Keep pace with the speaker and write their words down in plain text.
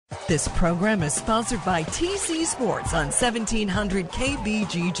This program is sponsored by TC Sports on 1700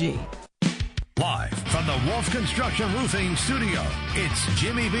 KBGG. Live from the Wolf Construction Roofing Studio, it's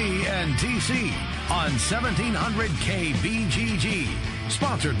Jimmy B and TC on 1700 KBGG.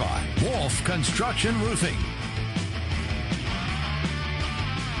 Sponsored by Wolf Construction Roofing.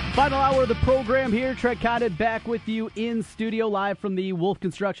 Final hour of the program here. Trent Condon back with you in studio, live from the Wolf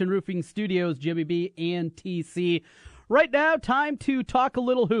Construction Roofing Studios. Jimmy B and TC. Right now, time to talk a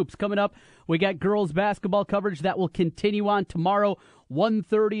little hoops. Coming up, we got girls basketball coverage that will continue on tomorrow.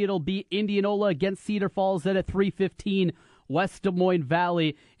 1:30, it'll be Indianola against Cedar Falls. Then at 3:15, West Des Moines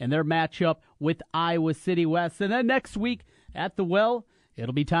Valley and their matchup with Iowa City West. And then next week at the Well,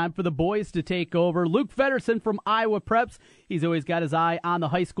 it'll be time for the boys to take over. Luke Feddersen from Iowa Preps. He's always got his eye on the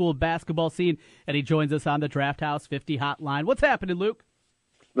high school basketball scene, and he joins us on the Draft House 50 hotline. What's happening, Luke?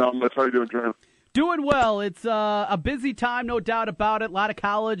 Not much. How you doing, Trent? Doing well. It's a busy time, no doubt about it. A lot of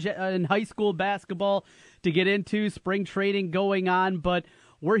college and high school basketball to get into, spring training going on, but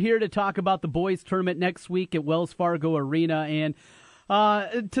we're here to talk about the boys tournament next week at Wells Fargo Arena. And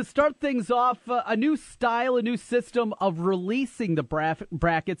to start things off, a new style, a new system of releasing the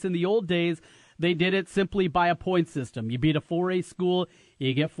brackets. In the old days, they did it simply by a point system. You beat a 4A school,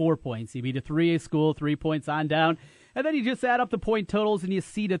 you get 4 points. You beat a 3A school, 3 points on down. And then you just add up the point totals and you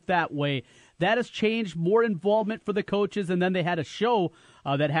seed it that way. That has changed, more involvement for the coaches, and then they had a show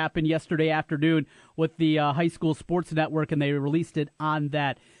that happened yesterday afternoon with the High School Sports Network, and they released it on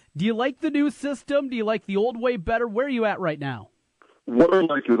that. Do you like the new system? Do you like the old way better? Where are you at right now? What I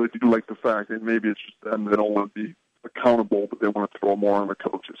like is I do like the fact that maybe it's just them, they don't want to be accountable, but they want to throw more on the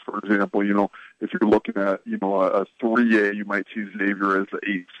coaches. For example, if you're looking at, a 3A, you might see Xavier as the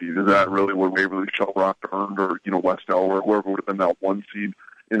 8 seed. Is that really what Waverly Shell Rock earned, or, West Delaware, whoever would have been that 1 seed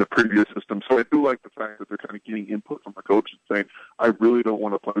in the previous system? So I do like the fact that they're kind of getting input from the coaches saying, I really don't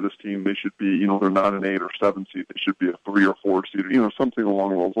want to play this team. They should be, they're not an 8 or 7 seed. They should be a 3 or 4 seed, something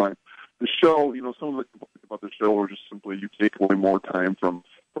along those lines. The show, some of the complaints about the show are just simply you take away more time from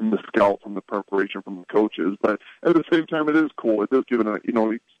the scout, from the preparation from the coaches. But at the same time, it is cool. It does give it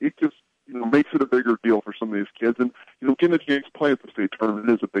it just, makes it a bigger deal for some of these kids. And, getting a chance to play at the state tournament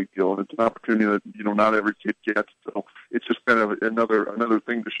is a big deal. And it's an opportunity that, not every kid gets. So it's just kind of another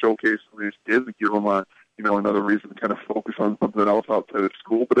thing to showcase some of these kids and give them another reason to kind of focus on something else outside of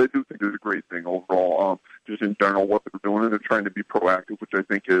school. But I do think it's a great thing overall, just in general, what they're doing. And they're trying to be proactive, which I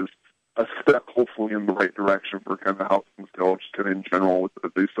think is a step hopefully in the right direction for kind of how things go, just kind of in general with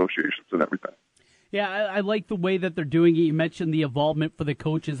the associations and everything. Yeah, I like the way that they're doing it. You mentioned the involvement for the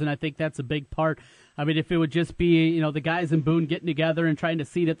coaches, and I think that's a big part. I mean, if it would just be, the guys in Boone getting together and trying to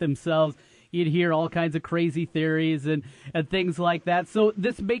seed it themselves, you'd hear all kinds of crazy theories and things like that. So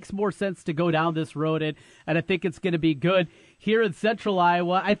this makes more sense to go down this road, and I think it's going to be good. Here in Central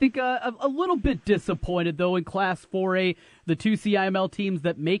Iowa, I think a little bit disappointed, though, in Class 4A. The two CIML teams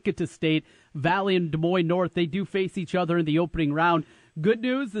that make it to state, Valley and Des Moines North, they do face each other in the opening round. Good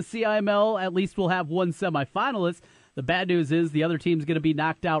news, the CIML at least will have one semifinalist. The bad news is the other team's going to be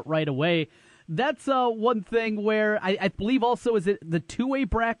knocked out right away. That's one thing where I believe also is it the 2A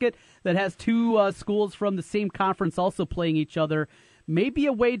bracket that has two schools from the same conference also playing each other. Maybe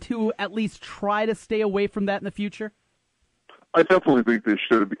a way to at least try to stay away from that in the future? I definitely think they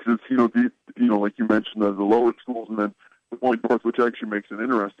should, because like you mentioned, the lower schools, and then the Point North, which actually makes it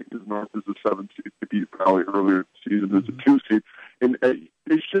interesting, because North is a 7 seed, they beat Valley earlier in the season as a 2 seed, and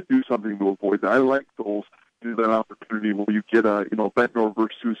they should do something to avoid that. I like those, that opportunity where you get Ventnor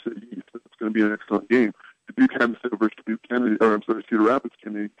versus Sioux City East. It's going to be an excellent game. The Buchanan State versus Buchanan, Cedar Rapids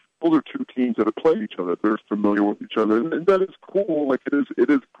Kennedy. Those are two teams that have played each other. They're familiar with each other, and that is cool. Like it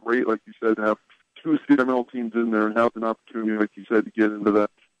is great, like you said, to have two CML teams in there and have an opportunity, like you said, to get into the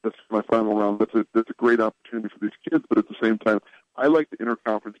semifinal round. That's a great opportunity for these kids. But at the same time, I like the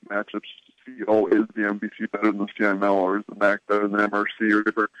interconference matchups to see, is the MVC better than the CML, or is the MAC better than the MRC,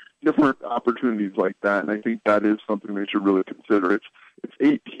 or different opportunities like that. And I think that is something they should really consider. It's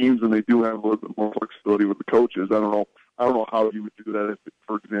 8 teams, and they do have a little bit more flexibility with the coaches. I don't know how you would do that. If,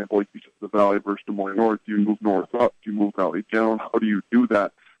 for example, like you said, the Valley versus Des Moines North, do you move North up? Do you move Valley down? How do you do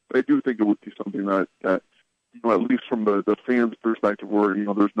that? But I do think it would be something that at least from the fans' perspective, where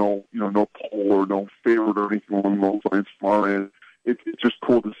there's no poll or no favorite or anything along those lines from our end. It's just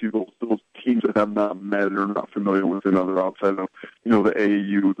cool to see those teams that have not met or are not familiar with another outside of the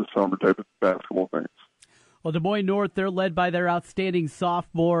AAU, the summer type of basketball things. Well, Des Moines North, they're led by their outstanding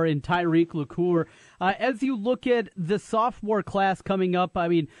sophomore in Tyreek LaCour. As you look at the sophomore class coming up, I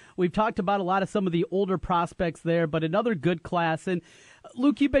mean, we've talked about some of the older prospects there, but another good class. And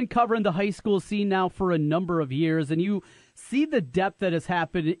Luke, you've been covering the high school scene now for a number of years, and you see the depth that has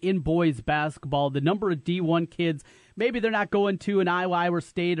happened in boys basketball, the number of D1 kids. Maybe they're not going to an Iowa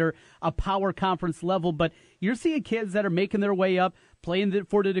State or a power conference level, but you're seeing kids that are making their way up, playing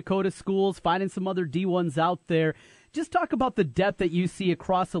for the Dakota schools, finding some other D1s out there. Just talk about the depth that you see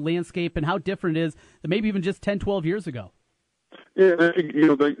across the landscape and how different it is than maybe even just 10, 12 years ago. Yeah, I think,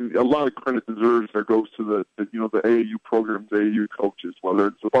 a lot of credit deserves that goes to the AAU programs, AAU coaches, whether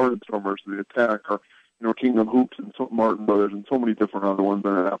it's the Barnstormers, the Attack, or Kingdom Hoops and Martin Brothers and so many different other ones.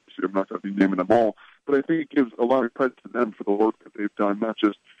 And obviously, I'm not going to be naming them all, but I think it gives a lot of credit to them for the work that they've done, not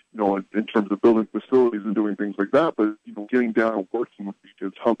just in terms of building facilities and doing things like that, but getting down and working with these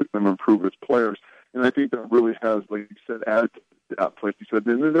kids, helping them improve as players. And I think that really has, like you said, added to that place. You said,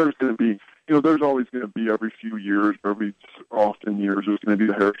 and there's going to be, there's always going to be every few years, every often years, there's going to be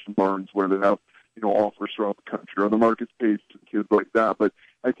the Harrison Barnes where they have, offers throughout the country, or the Marcus Page and kids like that. But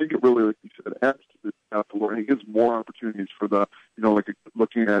I think it really, like you said, adds to the depth of learning. It gives more opportunities for the,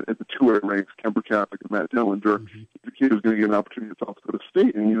 looking at the 2A ranks, Kemper Catholic and Matt Dillinger. Mm-hmm. The kid is going to get an opportunity at South Dakota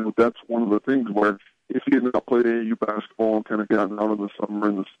State. And, that's one of the things where if he had not played AAU basketball and kind of gotten out in the summer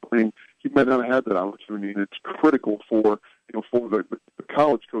and the spring, he might not have had that opportunity. And it's critical for, for the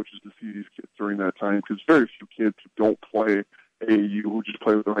college coaches to see these kids during that time, because very few kids who don't play AAU, who just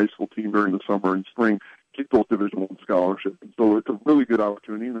play with their high school team during the summer and spring, get those Division I scholarships. And so it's a really good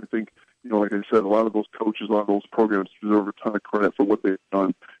opportunity. And I think, like I said, a lot of those coaches, a lot of those programs deserve a ton of credit for what they've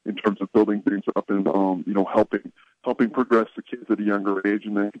done in terms of building things up and, helping progress the kids at a younger age,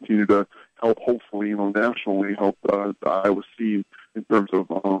 and then continue to help, hopefully, nationally help the Iowa scene in terms of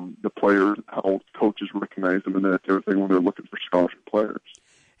the players, how coaches recognize them and that everything when they're looking for scholarship players.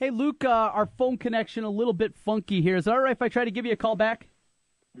 Hey, Luke, our phone connection a little bit funky here. Is it all right if I try to give you a call back?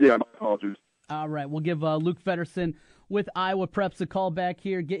 Yeah, my apologies. All right, we'll give Luke Feddersen with Iowa Preps a call back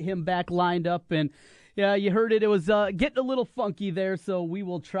here, get him back lined up. And, yeah, you heard it. It was getting a little funky there, so we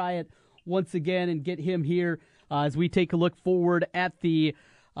will try it once again and get him here as we take a look forward at the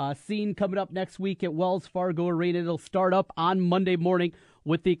scene coming up next week at Wells Fargo Arena. It'll start up on Monday morning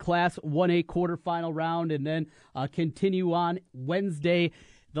with the Class 1A quarterfinal round, and then continue on Wednesday,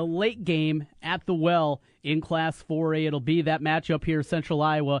 the late game at the Well in Class 4A. It'll be that matchup here, Central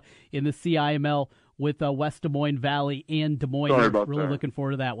Iowa in the CIML with West Des Moines Valley and Des Moines. Really looking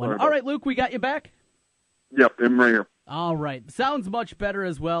forward to that one. All right, Luke, we got you back? Yep, I'm right here. All right. Sounds much better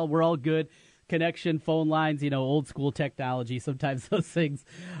as well. We're all good. Connection, phone lines, old school technology. Sometimes those things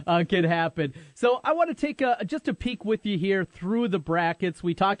can happen. So I want to take just a peek with you here through the brackets.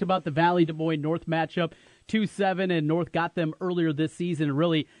 We talked about the Valley Des Moines North matchup, 2-7, and North got them earlier this season and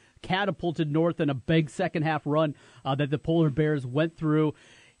really catapulted North in a big second half run that the Polar Bears went through.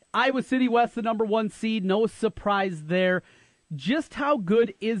 Iowa City West, the number 1 seed, no surprise there. Just how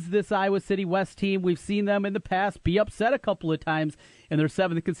good is this Iowa City West team? We've seen them in the past be upset a couple of times in their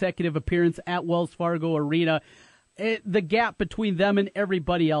 7th consecutive appearance at Wells Fargo Arena. The gap between them and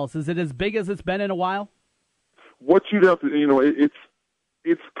everybody else, is it as big as it's been in a while? What you'd have to,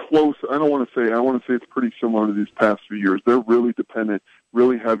 it's close. I want to say it's pretty similar to these past few years. They're really dependent,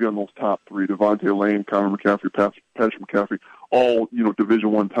 really heavy on those top 3, Devontae Lane, Connor McCaffrey, Patrick McCaffrey, all,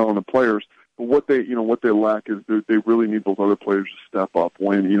 Division I talented players. But what they lack is they really need those other players to step up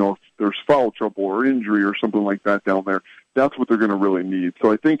when, if there's foul trouble or injury or something like that down there. That's what they're going to really need.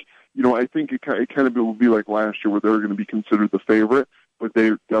 So I think it kind of will be like last year where they're going to be considered the favorite, but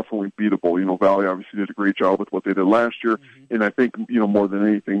they're definitely beatable. Valley obviously did a great job with what they did last year. Mm-hmm. And I think, more than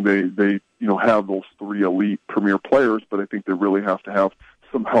anything, they have those 3 elite premier players, but I think they really have to have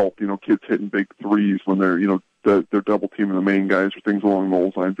some help, kids hitting big threes when they're, they're double teaming the main guys or things along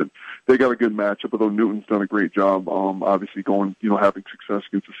those lines. And they got a good matchup, although Newton's done a great job, obviously going, having success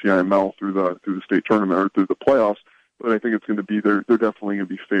against the CIML through the state tournament or through the playoffs. But I think it's going to be, they're definitely going to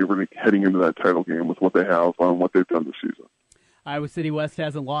be favored heading into that title game with what they have, what they've done this season. Iowa City West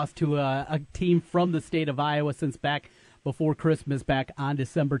hasn't lost to a team from the state of Iowa since back before Christmas, back on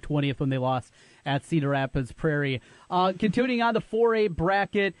December 20th when they lost at Cedar Rapids Prairie. Continuing on the 4A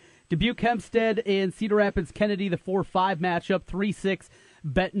bracket, Dubuque Hempstead and Cedar Rapids Kennedy, the 4-5 matchup, 3-6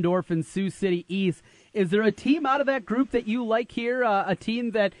 Bettendorf and Sioux City East. Is there a team out of that group that you like here, a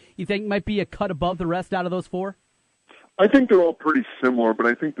team that you think might be a cut above the rest out of those 4? I think they're all pretty similar, but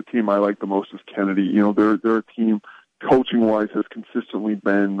I think the team I like the most is Kennedy. They're a team coaching-wise has consistently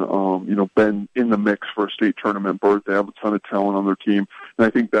been in the mix for a state tournament berth. They have a ton of talent on their team. And I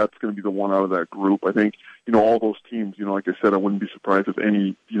think that's going to be the one out of that group. I think, all those teams, like I said, I wouldn't be surprised if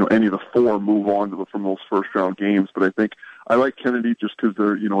any of the four move on from those first-round games. But I think I like Kennedy just because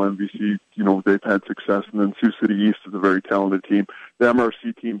they're, MVC, they've had success. And then Sioux City East is a very talented team. The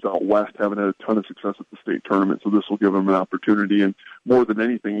MRC teams out west haven't had a ton of success at the state tournament, so this will give them an opportunity. And more than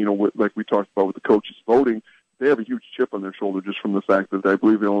anything, like we talked about with the coaches voting, they have a huge chip on their shoulder just from the fact that I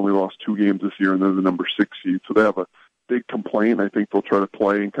believe they only lost 2 games this year, and they're the number 6 seed. So they have a big complaint. I think they'll try to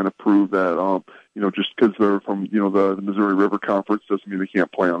play and kind of prove that, just because they're from, the Missouri River Conference doesn't mean they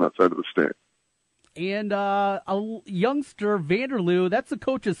can't play on that side of the state. And a youngster, Vanderloo, that's the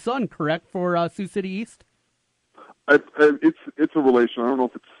coach's son, correct, for Sioux City East? It's a relation. I don't know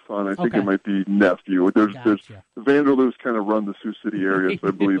if it's son. I think it might be nephew. There's Vanderloo's kind of run the Sioux City area, so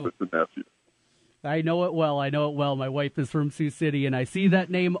I believe it's a nephew. I know it well. My wife is from Sioux City, and I see that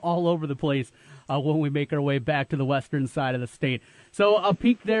name all over the place when we make our way back to the western side of the state. So a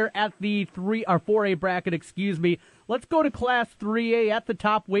peek there at the 4A bracket, Let's go to Class 3A. At the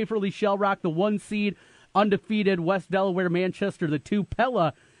top, Waverly Shell Rock, the 1 seed, undefeated. West Delaware, Manchester, the 2.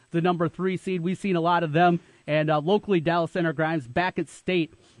 Pella, the number 3 seed. We've seen a lot of them. And locally, Dallas Center Grimes back at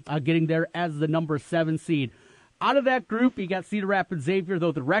state, getting there as the number 7 seed. Out of that group, you got Cedar Rapids Xavier,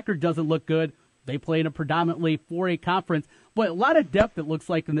 though the record doesn't look good. They play in a predominantly 4A conference, but a lot of depth, it looks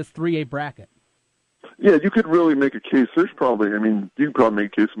like, in this 3A bracket. Yeah, you could really make a case. You could probably make a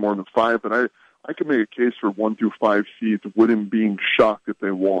case more than 5, but I could make a case for 1 through 5 seeds wouldn't being shocked if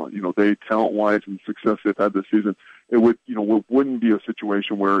they won. They talent-wise and success they've had this season, it wouldn't be a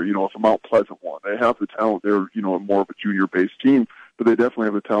situation where, if Mount Pleasant won. They have the talent. They're, more of a junior-based team, but they definitely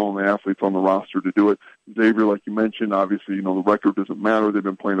have the talent and the athletes on the roster to do it. Xavier, like you mentioned, obviously, the record doesn't matter. They've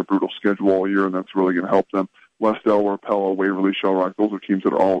been playing a brutal schedule all year, and that's really going to help them. West Delaware, Pella, Waverly, Shell Rock, those are teams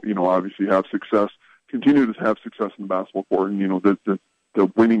that are all, obviously have success, continue to have success in the basketball court, and, the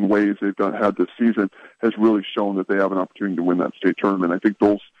winning ways they've had this season has really shown that they have an opportunity to win that state tournament. I think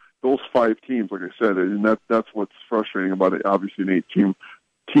those 5 teams, like I said, and that's what's frustrating about it. Obviously, an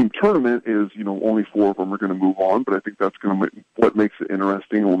 8-team tournament is, only 4 of them are going to move on, but I think that's what makes it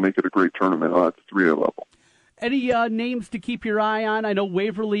interesting and will make it a great tournament at the 3A level. Any names to keep your eye on? I know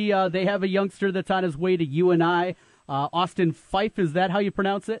Waverly, they have a youngster that's on his way to UNI. Austin Fife, is that how you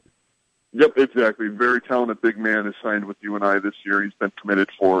pronounce it? Yep, exactly. Very talented big man is signed with UNI this year. He's been committed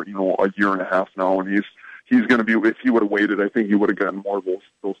for, a year and a half now, and he's going to be, if he would have waited, I think he would have gotten more of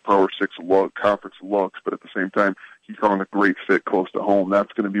those Power 6 conference looks, but at the same time, he's found a great fit close to home.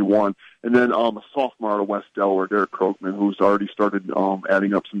 That's going to be one. And then a sophomore out of West Delaware, Derek Krogman, who's already started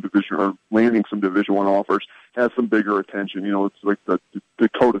adding up some landing some Division I offers, has some bigger attention. It's like the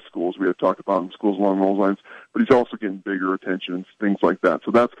Dakota schools we had talked about, and schools along those lines, but he's also getting bigger attention and things like that.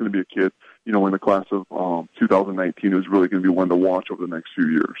 So that's going to be a kid, in the class of 2019 who's really going to be one to watch over the next few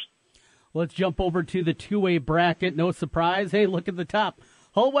years. Let's jump over to the 2A bracket. No surprise. Hey, look at the top.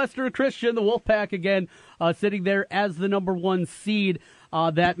 Hull Western Christian, the Wolfpack again, sitting there as the number 1 seed.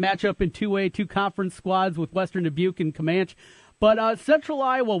 That matchup in 2A, 2 conference squads with Western Dubuque and Comanche. But Central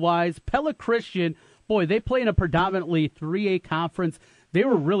Iowa-wise, Pella Christian, boy, they play in a predominantly 3A conference. They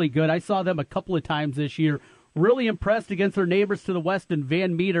were really good. I saw them a couple of times this year. Really impressed against their neighbors to the west in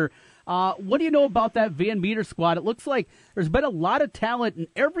Van Meter. What do you know about that Van Meter squad? It looks like there's been a lot of talent in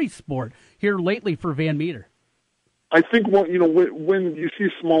every sport here lately for Van Meter. I think, when you see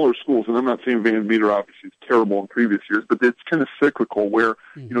smaller schools, and I'm not saying Van Meter obviously is terrible in previous years, but it's kind of cyclical where,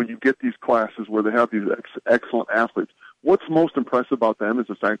 you get these classes where they have these excellent athletes. What's most impressive about them is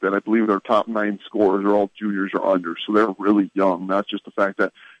the fact that I believe their top 9 scorers are all juniors or under, so they're really young, not just the fact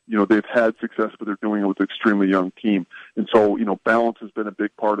that, they've had success, but they're doing it with an extremely young team. And so, balance has been a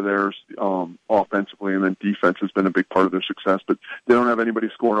big part of theirs offensively, and then defense has been a big part of their success. But they don't have anybody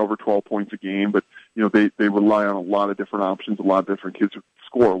scoring over 12 points a game, but, they rely on a lot of different options, a lot of different kids to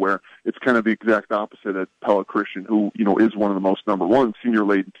score, where it's kind of the exact opposite at Pella Christian, who, is one of the most number 1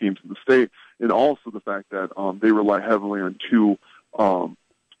 senior-laden teams in the state, and also the fact that they rely heavily on two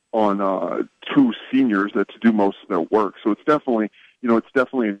seniors that to do most of their work. So it's definitely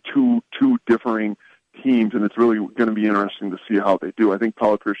two differing teams, and it's really going to be interesting to see how they do. I think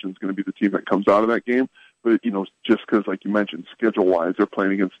Pella Christian is going to be the team that comes out of that game, but, just because, like you mentioned, schedule-wise, they're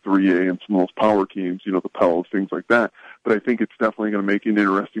playing against 3A and some of those power teams, the Pellas, things like that. But I think it's definitely going to make an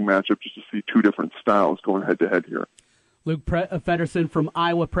interesting matchup just to see 2 different styles going head-to-head here. Luke Feddersen from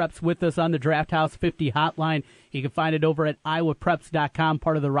Iowa Preps with us on the Draft House 50 hotline. You can find it over at iowapreps.com,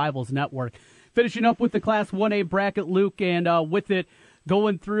 part of the Rivals Network. Finishing up with the Class 1A bracket, Luke, and with it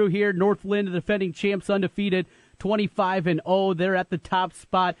going through here, Northland, the defending champs, undefeated, 25-0. They're at the top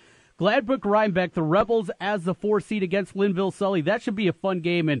spot. Gladbrook Rhinebeck, the Rebels as the 4 seed against Linville Sully. That should be a fun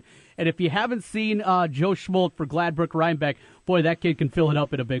game. And if you haven't seen Joe Schmolt for Gladbrook Rhinebeck, boy, that kid can fill it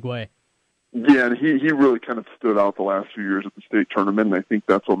up in a big way. Yeah, and he really kind of stood out the last few years at the state tournament, and I think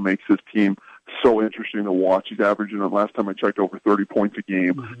that's what makes his team so interesting to watch. He's averaging, last time I checked, over 30 points a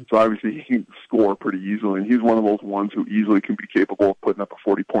game. Mm-hmm. So obviously he can score pretty easily, and he's one of those ones who easily can be capable of putting up a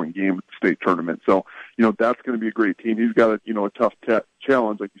 40-point game at the state tournament. So, that's going to be a great team. He's got a tough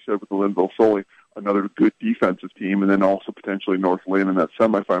challenge, like you said, with the Linville Sully, another good defensive team, and then also potentially North Lane in that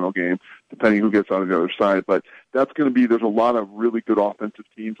semifinal game, depending who gets out of the other side. But that's going to be, there's a lot of really good offensive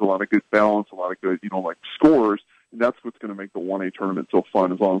teams, a lot of good balance, a lot of good, scorers. And that's what's going to make the 1A tournament so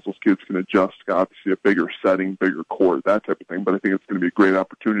fun, as long as those kids can adjust to obviously a bigger setting, bigger court, that type of thing. But I think it's going to be a great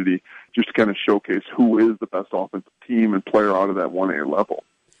opportunity just to kind of showcase who is the best offensive team and player out of that 1A level.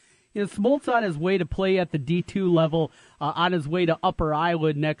 Smolt's on his way to play at the D2 level, on his way to Upper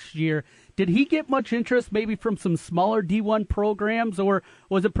Iowa next year. Did he get much interest maybe from some smaller D1 programs, or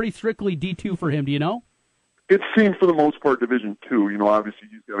was it pretty strictly D2 for him? Do you know? It seemed for the most part Division II. Obviously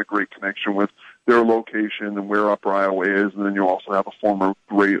he's got a great connection with their location and where Upper Iowa is, and then you also have a former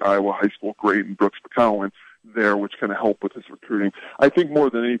great Iowa high school great in Brooks McCowan there, which kind of helped with his recruiting. I think more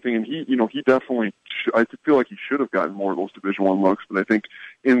than anything, and he definitely, I feel like he should have gotten more of those Division I looks, but I think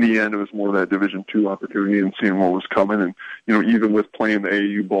in the end it was more of that Division II opportunity and seeing what was coming. And, even with playing the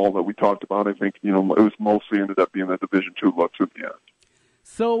AAU ball that we talked about, I think, it was mostly ended up being that Division II looks at the end.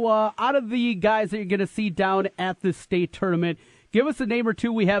 So out of the guys that you're going to see down at the state tournament, give us a name or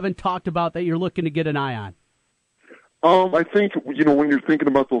two we haven't talked about that you're looking to get an eye on. I think, when you're thinking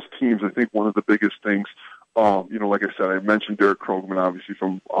about those teams, I think one of the biggest things, like I said, I mentioned Derek Krogman, obviously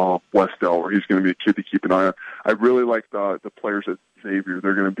from West Delaware. He's going to be a kid to keep an eye on. I really like the players at Xavier.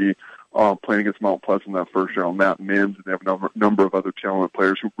 They're going to be playing against Mount Pleasant in that first round. Matt Mims, and they have a number of other talented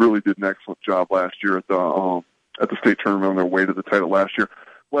players who really did an excellent job last year at the state tournament on their way to the title last year.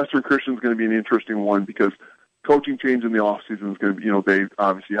 Western Christian is going to be an interesting one because coaching change in the offseason is going to be, they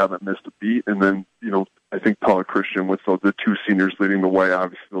obviously haven't missed a beat. And then, I think Pella Christian with the two seniors leading the way,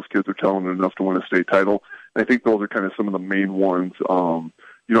 obviously those kids are talented enough to win a state title. And I think those are kind of some of the main ones,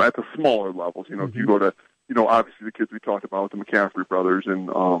 at the smaller levels. If you go to, obviously the kids we talked about with the McCaffrey brothers, and,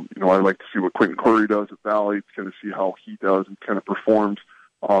 I like to see what Quentin Curry does at Valley, to kind of see how he does and kind of performs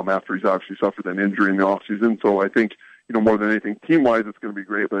after he's obviously suffered an injury in the offseason. So I think, more than anything, team-wise, it's going to be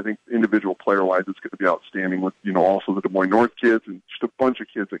great, but I think individual player-wise, it's going to be outstanding with, also the Des Moines North kids and just a bunch of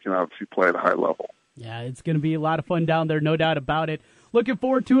kids that can obviously play at a high level. Yeah, it's going to be a lot of fun down there, no doubt about it. Looking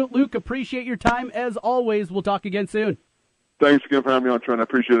forward to it, Luke. Appreciate your time, as always. We'll talk again soon. Thanks again for having me on, Trent. I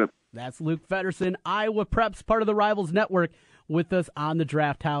appreciate it. That's Luke Feddersen, Iowa Preps, part of the Rivals Network, with us on the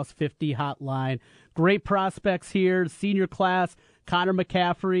Draft House 50 hotline. Great prospects here, senior class, Connor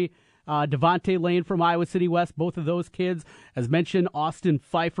McCaffrey, Devontae Lane from Iowa City West, both of those kids. As mentioned, Austin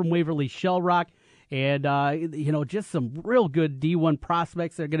Fife from Waverly Shell Rock. And, just some real good D1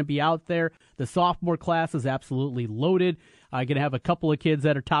 prospects that are going to be out there. The sophomore class is absolutely loaded. Going to have a couple of kids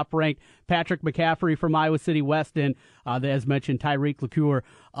that are top-ranked. Patrick McCaffrey from Iowa City West and, as mentioned, Tyreek LaCour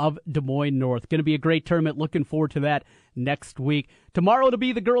of Des Moines North. Going to be a great tournament. Looking forward to that next week. Tomorrow it'll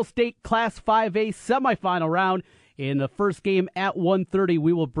be the Girls State Class 5A semifinal round. In the first game at 1:30,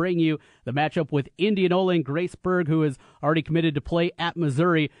 we will bring you the matchup with Indianola and Graceburg, who is already committed to play at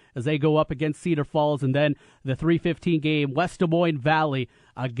Missouri as they go up against Cedar Falls. And then the 3:15 game, West Des Moines Valley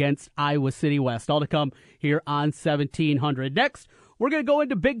against Iowa City West. All to come here on 1700. Next, we're going to go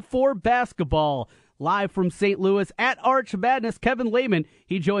into Big Four basketball. Live from St. Louis at Arch Madness, Kevin Lehman.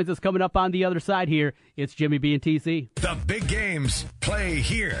 He joins us coming up on the other side here. It's Jimmy B and TC. The big games play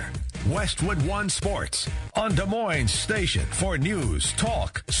here. Westwood One Sports on Des Moines Station for news,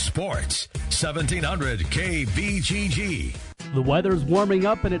 talk, sports. 1700 KBGG. The weather's warming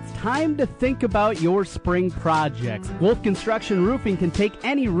up and it's time to think about your spring projects. Wolf Construction Roofing can take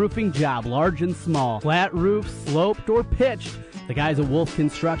any roofing job, large and small. Flat roof, sloped, or pitched. The guys at Wolf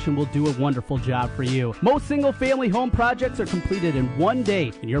Construction will do a wonderful job for you. Most single-family home projects are completed in one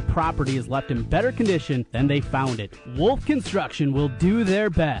day, and your property is left in better condition than they found it. Wolf Construction will do their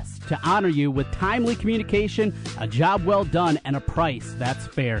best to honor you with timely communication, a job well done, and a price that's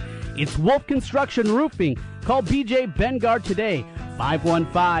fair. It's Wolf Construction Roofing. Call BJ Bengard today,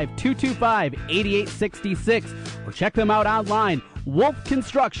 515-225-8866, or check them out online,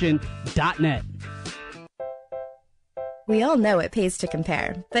 wolfconstruction.net. We all know it pays to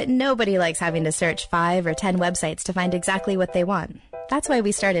compare, but nobody likes having to search 5 or 10 websites to find exactly what they want. That's why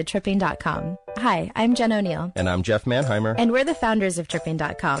we started Tripping.com. Hi, I'm Jen O'Neill. And I'm Jeff Mannheimer. And we're the founders of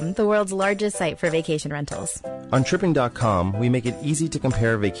Tripping.com, the world's largest site for vacation rentals. On Tripping.com, we make it easy to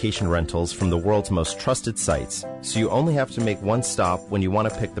compare vacation rentals from the world's most trusted sites, so you only have to make one stop when you want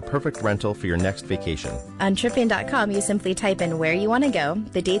to pick the perfect rental for your next vacation. On Tripping.com, you simply type in where you want to go,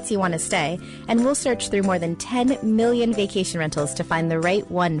 the dates you want to stay, and we'll search through more than 10 million vacation rentals to find the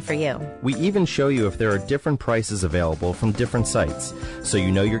right one for you. We even show you if there are different prices available from different sites, so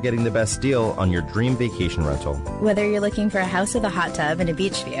you know you're getting the best deal on your dream vacation rental. Whether you're looking for a house with a hot tub and a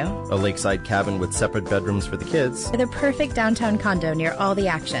beach view, a lakeside cabin with separate bedrooms for the kids, or the perfect downtown condo near all the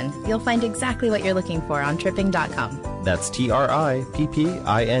action, you'll find exactly what you're looking for on Tripping.com. That's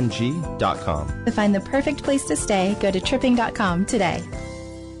TRIPPING.com. To find the perfect place to stay, go to Tripping.com today.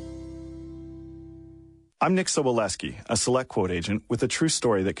 I'm Nick Soboleski, a Select Quote agent with a true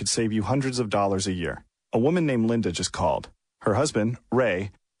story that could save you hundreds of dollars a year. A woman named Linda just called. Her husband,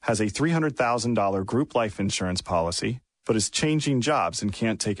 Ray, has a $300,000 group life insurance policy, but is changing jobs and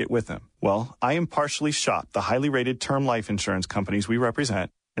can't take it with him. Well, I impartially shopped the highly rated term life insurance companies we represent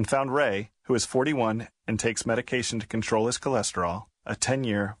and found Ray, who is 41 and takes medication to control his cholesterol, a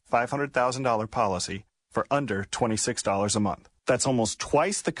 10-year, $500,000 policy for under $26 a month. That's almost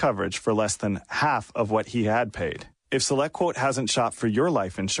twice the coverage for less than half of what he had paid. If SelectQuote hasn't shopped for your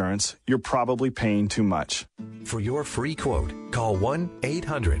life insurance, you're probably paying too much. For your free quote, call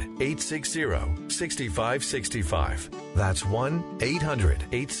 1-800-860-6565. That's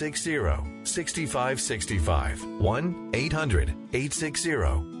 1-800-860-6565.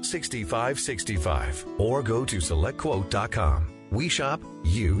 1-800-860-6565. Or go to SelectQuote.com. We shop,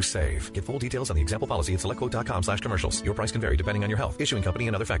 you save. Get full details on the example policy at SelectQuote.com/commercials. Your price can vary depending on your health, issuing company,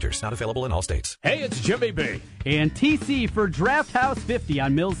 and other factors. Not available in all states. Hey, it's Jimmy B. And TC for Draft House 50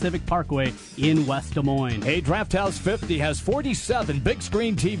 on Mills Civic Parkway in West Des Moines. Hey, Draft House 50 has 47 big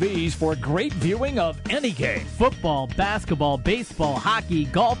screen TVs for great viewing of any game. Football, basketball, baseball, hockey,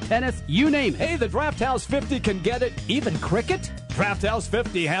 golf, tennis, you name it. Hey, the Draft House 50 can get it, even cricket. Draft House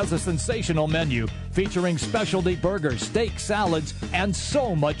 50 has a sensational menu featuring specialty burgers, steak, salads, and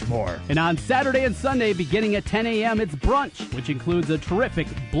so much more. And on Saturday and Sunday, beginning at 10 a.m., it's brunch, which includes a terrific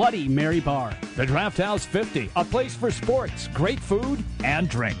Bloody Mary bar. The Draft House 50, a place for sports, great food, and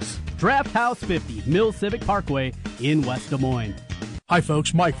drinks. Draft House 50, Mills Civic Parkway in West Des Moines. Hi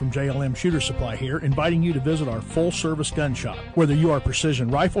folks, Mike from JLM Shooter Supply here, inviting you to visit our full-service gun shop. Whether you are precision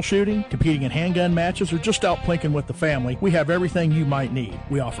rifle shooting, competing in handgun matches, or just out plinking with the family, we have everything you might need.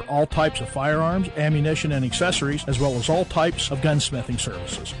 We offer all types of firearms, ammunition, and accessories, as well as all types of gunsmithing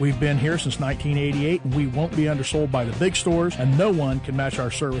services. We've been here since 1988, and we won't be undersold by the big stores, and no one can match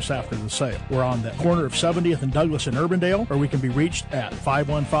our service after the sale. We're on the corner of 70th and Douglas in Urbandale, or we can be reached at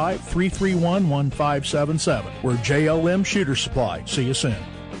 515-331-1577. We're JLM Shooter Supply. See you soon.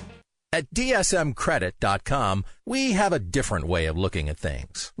 At DSMCredit.com, we have a different way of looking at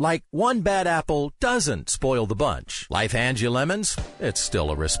things. Like, one bad apple doesn't spoil the bunch. Life hands you lemons, it's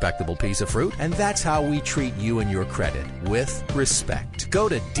still a respectable piece of fruit, and that's how we treat you and your credit, with respect. Go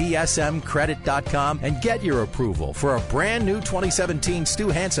to DSMCredit.com and get your approval for a brand new 2017 Stu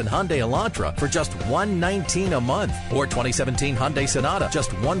Hansen Hyundai Elantra for just $119 a month, or 2017 Hyundai Sonata,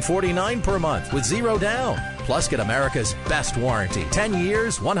 just $149 per month with zero down. Plus, get America's best warranty, 10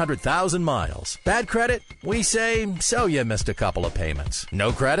 years, 100,000 miles. Bad credit? We say, so you missed a couple of payments.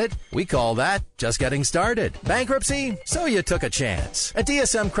 No credit? We call that just getting started. Bankruptcy? So you took a chance. At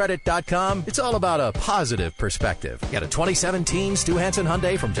DSMCredit.com, it's all about a positive perspective. Get a 2017 Stu Hansen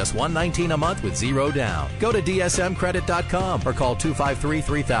Hyundai from just $119 a month with zero down. Go to DSMCredit.com or call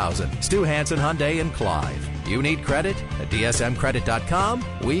 253-3000. Stu Hansen Hyundai in Clive. You need credit? At DSMCredit.com,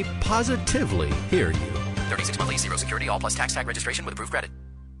 we positively hear you. 36 monthly, zero security, all plus tax tag registration with approved credit.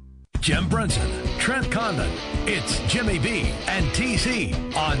 Jim Brunson, Trent Condon, it's Jimmy B and TC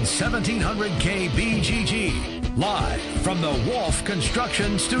on 1700 KBGG. Live from the Wolf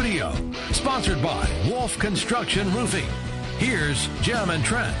Construction Studio. Sponsored by Wolf Construction Roofing. Here's Jim and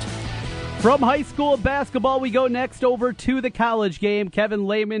Trent. From high school basketball, we go next over to the college game. Kevin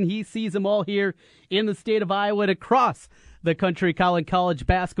Lehman, he sees them all here in the state of Iowa and across the country calling college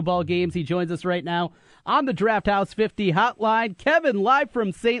basketball games. He joins us right now on the Draft House 50 hotline. Kevin, live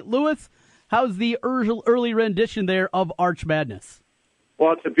from St. Louis. How's the early rendition there of Arch Madness?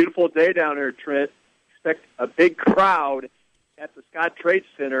 Well, it's a beautiful day down here, Trent. Expect a big crowd at the Scott Trade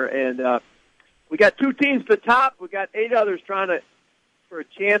Center, and we got two teams at the top. We got 8 others trying for a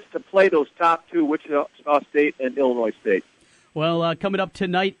chance to play those top two, Wichita State and Illinois State. Well, coming up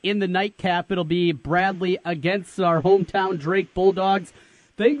tonight in the nightcap, it'll be Bradley against our hometown Drake Bulldogs.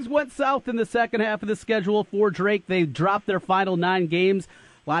 Things went south in the second half of the schedule for Drake. They dropped their final 9 games.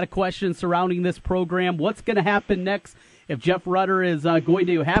 A lot of questions surrounding this program. What's going to happen next if Jeff Rutter is going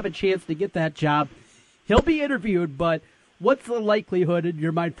to have a chance to get that job? He'll be interviewed, but what's the likelihood in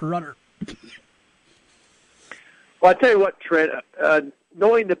your mind for Rutter? Well, I'll tell you what, Trent,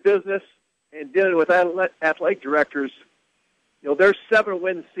 knowing the business and dealing with athletic directors, there's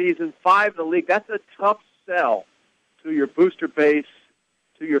 7-win season, 5 in the league. That's a tough sell to your booster base,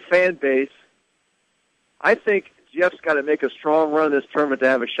 to your fan base. I think Jeff's got to make a strong run in this tournament to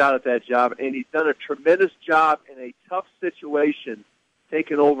have a shot at that job, and he's done a tremendous job in a tough situation,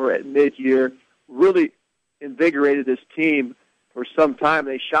 taking over at mid-year, really invigorated this team for some time.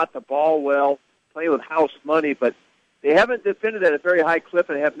 They shot the ball well, playing with house money, but they haven't defended at a very high clip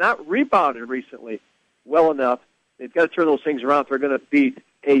and have not rebounded recently well enough. They've got to turn those things around if they're going to beat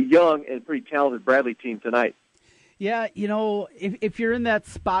a young and pretty talented Bradley team tonight. Yeah, if you're in that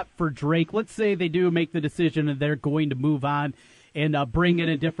spot for Drake, let's say they do make the decision and they're going to move on and bring in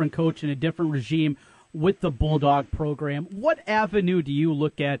a different coach and a different regime with the Bulldog program, what avenue do you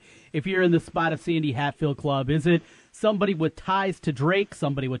look at if you're in the spot of Sandy Hatfield Club? Is it somebody with ties to Drake,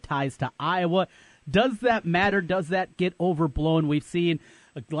 somebody with ties to Iowa? Does that matter? Does that get overblown? We've seen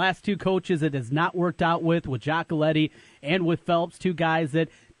the last 2 coaches it has not worked out with Giacoletti and with Phelps, 2 guys that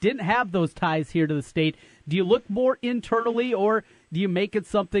didn't have those ties here to the state. Do you look more internally, or do you make it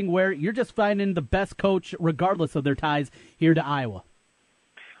something where you're just finding the best coach regardless of their ties here to Iowa?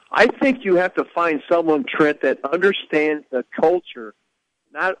 I think you have to find someone, Trent, that understands the culture,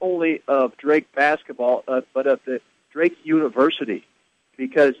 not only of Drake basketball, but of the Drake University,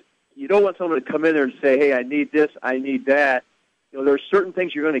 because you don't want someone to come in there and say, hey, I need this, I need that. There are certain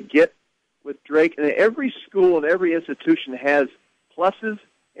things you're going to get with Drake, and every school and every institution has pluses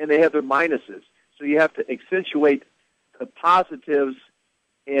and they have their minuses. So you have to accentuate the positives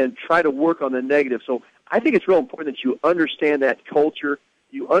and try to work on the negatives. So I think it's real important that you understand that culture.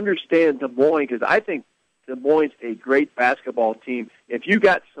 You understand Des Moines, because I think Des Moines is a great basketball team. If you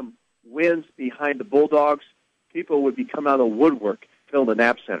got some wins behind the Bulldogs, people would be coming out of the woodwork filling the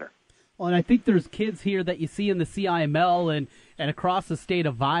Knapp Center. Well, and I think there's kids here that you see in the CIML and across the state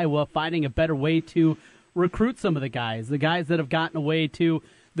of Iowa finding a better way to recruit some of the guys that have gotten away to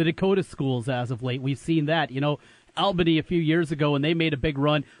the Dakota schools as of late. We've seen that. Albany a few years ago, when they made a big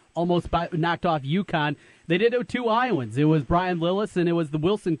run, almost knocked off UConn. They did it with 2 Iowans. It was Brian Lillis and it was the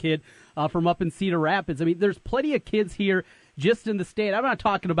Wilson kid from up in Cedar Rapids. I mean, there's plenty of kids here just in the state. I'm not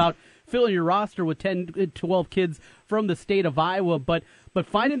talking about filling your roster with 10, 12 kids from the state of Iowa, but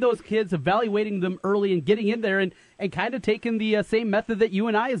finding those kids, evaluating them early and getting in there and kind of taking the same method that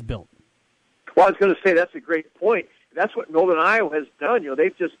UNI has built. Well, I was going to say that's a great point. That's what Northern Iowa has done.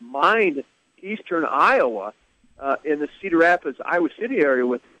 They've just mined eastern Iowa in the Cedar Rapids, Iowa City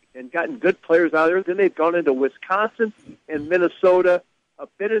area and gotten good players out there. Then they've gone into Wisconsin and Minnesota, a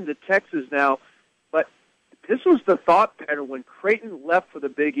bit into Texas now. But this was the thought pattern when Creighton left for the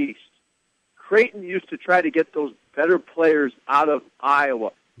Big East. Creighton used to try to get those better players out of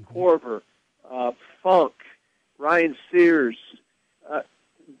Iowa. Corver, Funk, Ryan Sears,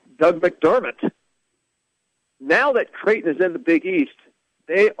 Doug McDermott. Now that Creighton is in the Big East,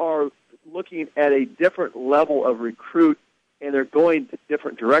 they are looking at a different level of recruit, and they're going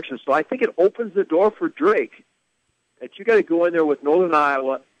different directions. So I think it opens the door for Drake that you got to go in there with Northern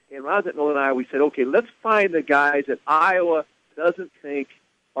Iowa. And when I was at Northern Iowa, we said, okay, let's find the guys that Iowa doesn't think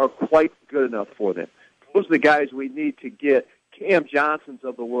are quite good enough for them. Those are the guys we need to get, Cam Johnsons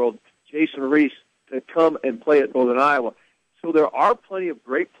of the world, Jason Reese, to come and play at Northern Iowa. So there are plenty of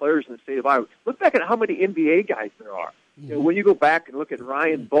great players in the state of Iowa. Look back at how many NBA guys there are. When you go back and look at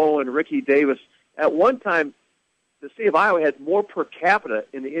Ryan Bowen, Ricky Davis, at one time, the state of Iowa had more per capita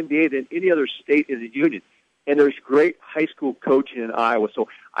in the NBA than any other state in the union. And there's great high school coaching in Iowa. So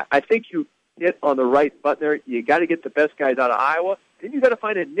I think you hit on the right button there. You got to get the best guys out of Iowa. Then you got to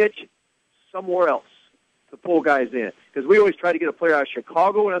find a niche somewhere else to pull guys in. Because we always try to get a player out of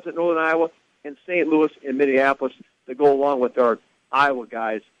Chicago when I was at Northern Iowa and St. Louis and Minneapolis to go along with our Iowa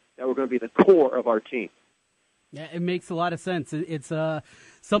guys that were going to be the core of our team. Yeah, it makes a lot of sense. It's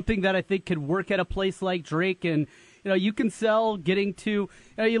something that I think could work at a place like Drake, and you can sell getting to.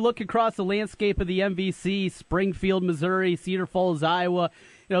 You look across the landscape of the MVC, Springfield, Missouri, Cedar Falls, Iowa.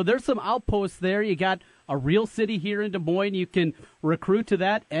 There's some outposts there. You got a real city here in Des Moines. You can recruit to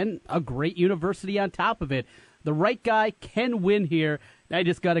that, and a great university on top of it. The right guy can win here. I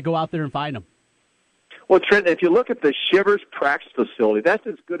just got to go out there and find him. Well, Trent, if you look at the Shivers practice facility, that's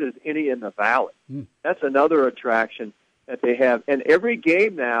as good as any in the Valley. That's another attraction that they have. And every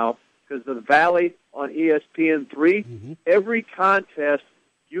game now, because of the Valley on ESPN3, every contest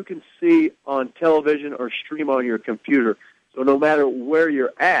you can see on television or stream on your computer. So no matter where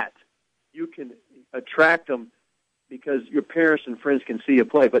you're at, you can attract them because your parents and friends can see you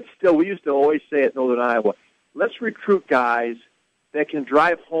play. But still, we used to always say at Northern Iowa, let's recruit guys that can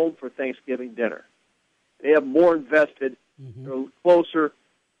drive home for Thanksgiving dinner. They have more invested, they're closer,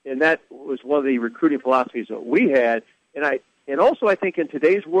 and that was one of the recruiting philosophies that we had. And also I think in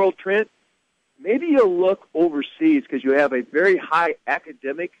today's world, Trent, maybe you'll look overseas because you have a very high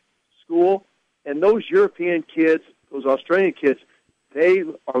academic school, and those European kids, those Australian kids, they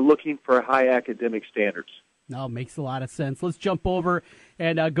are looking for high academic standards. No, makes a lot of sense. Let's jump over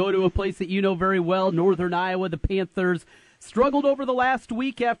and go to a place that you know very well, Northern Iowa. The Panthers struggled over the last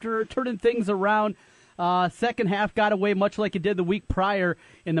week after turning things around. Second half got away much like it did the week prior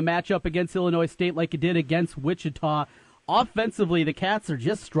in the matchup against Illinois State, like it did against Wichita. Offensively, the Cats are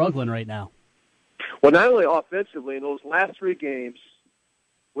just struggling right now. Well, not only offensively, in those last three games,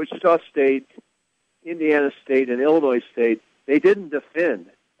 Wichita State, Indiana State, and Illinois State, they didn't defend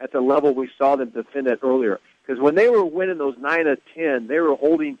at the level we saw them defend at earlier. Because when they were winning those 9 of 10, they were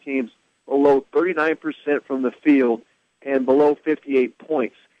holding teams below 39% from the field and below 58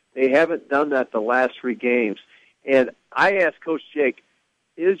 points. They haven't done that the last three games. And I asked Coach Jake,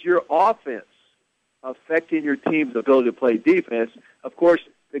 is your offense affecting your team's ability to play defense? Of course,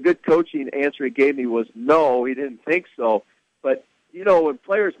 the good coaching answer he gave me was no, he didn't think so. But, you know, when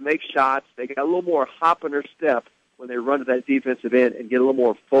players make shots, they get a little more hop in their step when they run to that defensive end and get a little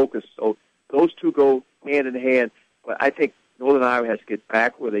more focused. So those two go hand in hand. But I think Northern Iowa has to get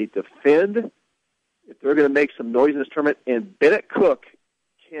back where they defend if they're going to make some noise in this tournament. And Bennett Cook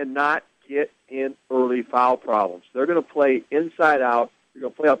cannot get in early foul problems. They're going to play inside out. They're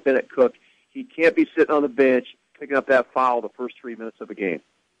going to play out Bennett Cook. He can't be sitting on the bench picking up that foul the first 3 minutes of a game.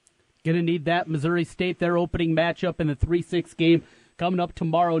 Going to need that. Missouri State, their opening matchup in the 3-6 game coming up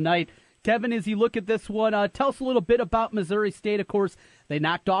tomorrow night. Kevin, as you look at this one, tell us a little bit about Missouri State. Of course, they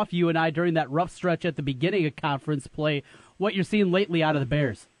knocked off UNI during that rough stretch at the beginning of conference play. What you're seeing lately out of the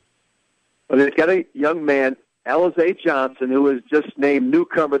Bears? Well, they've got a young man, Alize Johnson, who was just named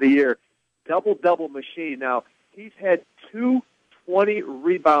Newcomer of the Year. Double-double machine. Now, he's had 2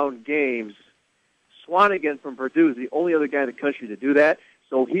 20-rebound games. Swanigan from Purdue is the only other guy in the country to do that.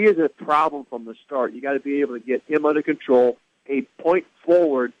 So he is a problem from the start. You got to be able to get him under control. A point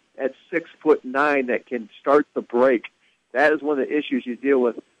forward at 6'9" that can start the break. That is one of the issues you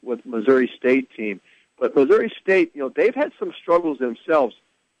deal with Missouri State team. But Missouri State, you know, they've had some struggles themselves.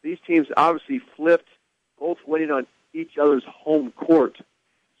 These teams obviously flipped, both winning on each other's home court.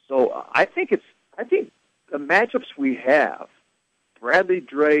 So I think the matchups we have, Bradley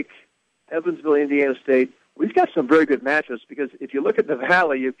Drake, Evansville, Indiana State, we've got some very good matchups because if you look at the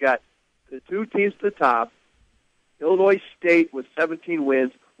Valley, you've got the two teams at the top, Illinois State with 17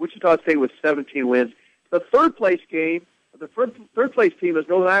 wins, Wichita State with 17 wins. The third place team is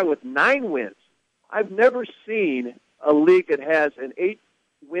Northern Iowa with 9 wins. I've never seen a league that has an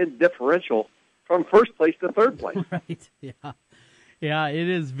 8-win differential from first place to third place. Right, yeah. Yeah, it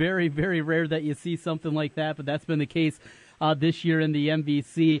is very, very rare that you see something like that, but that's been the case this year in the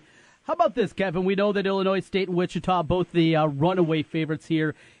MVC. How about this, Kevin? We know that Illinois State and Wichita, both the runaway favorites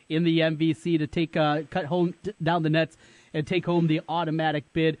here in the MVC to take cut home down the nets and take home the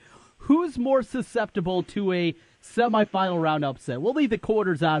automatic bid. Who's more susceptible to a semifinal round upset? We'll leave the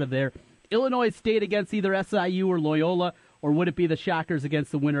quarters out of there. Illinois State against either SIU or Loyola, or would it be the Shockers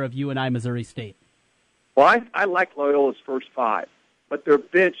against the winner of UNI Missouri State? Well, I like Loyola's first 5, but their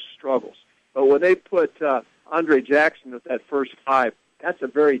bench struggles. But when they put Andre Jackson with that first 5, that's a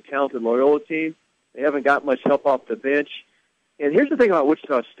very talented Loyola team. They haven't got much help off the bench. And here's the thing about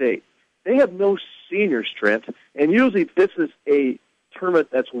Wichita State. They have no senior strength, and usually this is a tournament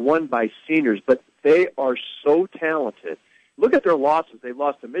that's won by seniors, but they are so talented. Look at their losses. They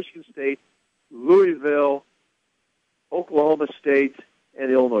lost to Michigan State, Louisville, Oklahoma State,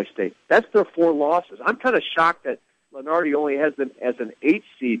 and Illinois State. That's their 4 losses. I'm kind of shocked that Lenardi only has them as an 8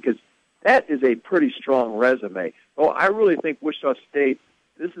 seed because that is a pretty strong resume. Well, I really think Wichita State,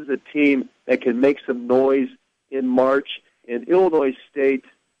 this is a team that can make some noise in March, and Illinois State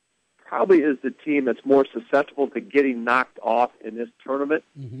probably is the team that's more susceptible to getting knocked off in this tournament,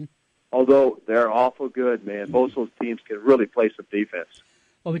 although they're awful good, man. Both those teams can really play some defense.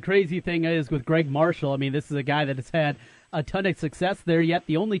 Well, the crazy thing is with Greg Marshall, I mean, this is a guy that has had a ton of success there, yet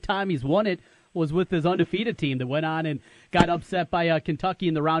the only time he's won it was with his undefeated team that went on and got upset by Kentucky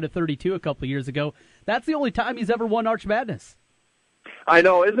in the round of 32 a couple of years ago. That's the only time he's ever won Arch Madness. I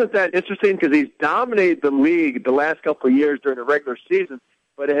know. Isn't that interesting? Because he's dominated the league the last couple of years during the regular season,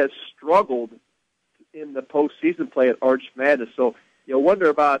 but it has struggled in the postseason play at Arch Madness. So you'll wonder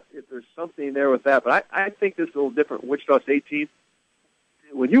about if there's something there with that. But I think this is a little different. Wichita State team,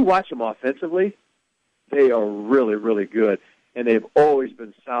 when you watch them offensively, they are really, really good. And they've always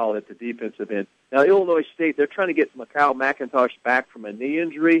been solid at the defensive end. Now, Illinois State, they're trying to get Mikhail McIntosh back from a knee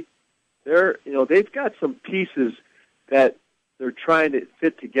injury. They've got some pieces that they're trying to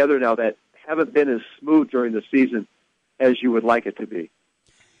fit together now that haven't been as smooth during the season as you would like it to be.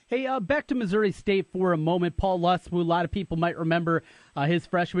 Hey, back to Missouri State for a moment. Paul Lutz, who a lot of people might remember his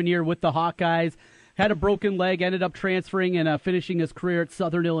freshman year with the Hawkeyes, had a broken leg, ended up transferring and finishing his career at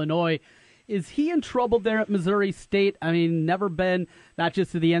Southern Illinois. Is he in trouble there at Missouri State? I mean, never been, not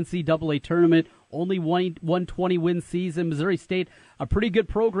just to the NCAA tournament, only 120-win season. Missouri State, a pretty good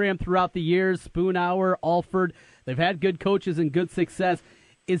program throughout the years. Spoonhour, Alford, they've had good coaches and good success.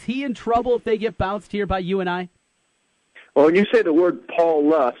 Is he in trouble if they get bounced here by UNI? Well, when you say the word Paul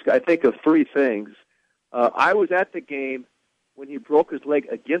Lusk, I think of three things. I was at the game when he broke his leg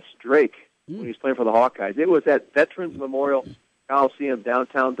against Drake when he was playing for the Hawkeyes. It was at Veterans Memorial Coliseum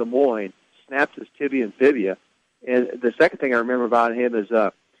downtown Des Moines. Snapped his tibia and fibia. And the second thing I remember about him is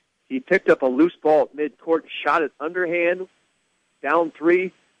he picked up a loose ball at midcourt, shot it underhand, down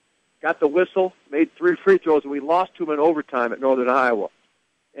 3, got the whistle, made 3 free throws, and we lost to him in overtime at Northern Iowa.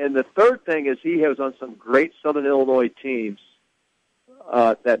 And the third thing is he was on some great Southern Illinois teams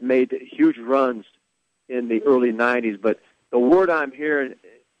that made huge runs in the early 90s. But the word I'm hearing,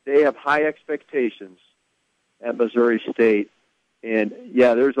 they have high expectations at Missouri State. And,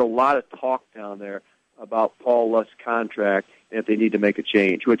 yeah, there's a lot of talk down there about Paul Lusk's contract and if they need to make a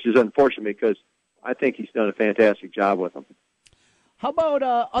change, which is unfortunate because I think he's done a fantastic job with them. How about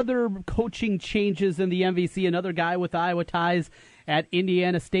other coaching changes in the MVC? Another guy with Iowa ties at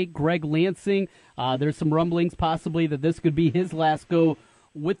Indiana State, Greg Lansing. There's some rumblings possibly that this could be his last go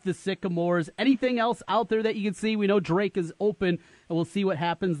with the Sycamores. Anything else out there that you can see? We know Drake is open, and we'll see what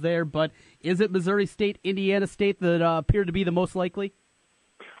happens there. But is it Missouri State, Indiana State that appear to be the most likely?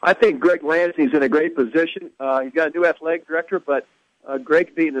 I think Greg Lansing's in a great position. He's got a new athletic director, but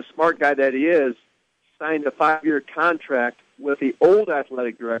Greg, being the smart guy that he is, signed a 5-year contract with the old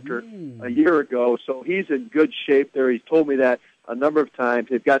athletic director a year ago. So he's in good shape there. He's told me that a number of times.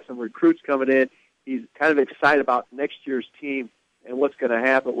 They've got some recruits coming in. He's kind of excited about next year's team and what's going to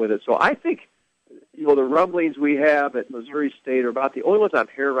happen with it. So I think, the rumblings we have at Missouri State are about the only ones I'm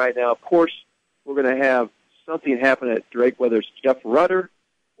hearing right now. Of course, we're going to have something happen at Drake, whether it's Jeff Rutter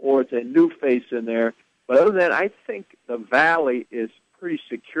or it's a new face in there. But other than that, I think the Valley is pretty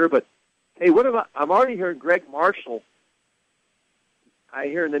secure. But, hey, I'm already hearing Greg Marshall. I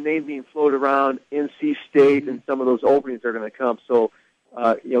hear the name being floated around, NC State, and some of those openings are going to come. So,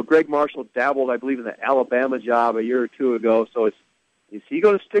 Greg Marshall dabbled, I believe, in the Alabama job a year or two ago. So is he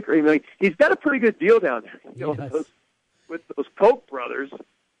going to stick? He's got a pretty good deal down there, with those Koch brothers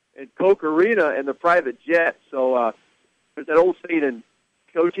and Koch Arena and the private jet. So there's that old saying in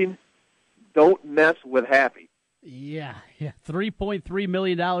coaching, don't mess with happy. Yeah. $3.3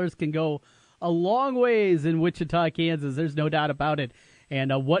 million can go a long ways in Wichita, Kansas. There's no doubt about it.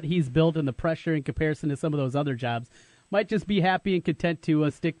 And what he's built and the pressure in comparison to some of those other jobs, might just be happy and content to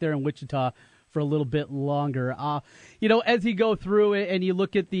stick there in Wichita for a little bit longer. As you go through it and you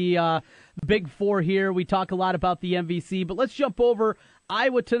look at the Big Four here, we talk a lot about the MVC, but let's jump over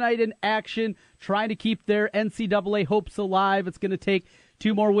Iowa tonight in action, trying to keep their NCAA hopes alive. It's going to take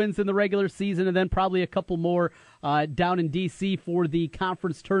 2 more wins in the regular season and then probably a couple more down in D.C. for the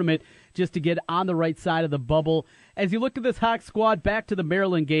conference tournament just to get on the right side of the bubble. As you look at this Hawk squad, back to the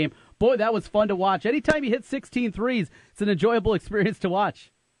Maryland game, boy, that was fun to watch. Anytime you hit 16 threes, it's an enjoyable experience to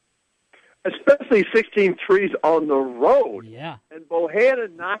watch. Especially 16 threes on the road. Yeah. And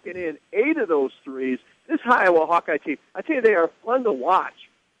Bohannon knocking in 8 of those threes. This Iowa Hawkeye team, I tell you, they are fun to watch.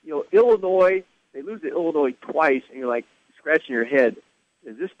 Illinois, they lose to Illinois twice, and you're like scratching your head.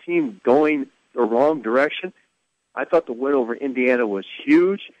 Is this team going the wrong direction? I thought the win over Indiana was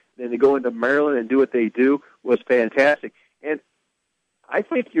huge. Then to go into Maryland and do what they do was fantastic. And I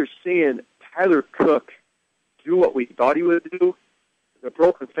think you're seeing Tyler Cook do what we thought he would do. The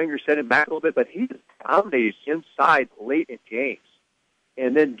broken finger set him back a little bit, but he just dominated inside late in games.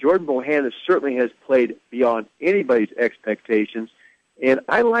 And then Jordan Bohannon certainly has played beyond anybody's expectations. And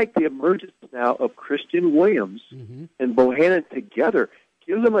I like the emergence now of Christian Williams and Bohannon together.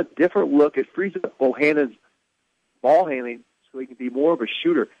 Gives them a different look. It frees up Bohannon's ball handling so he can be more of a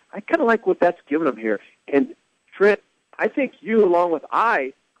shooter. I kind of like what that's given him here. And, Trent, I think you, along with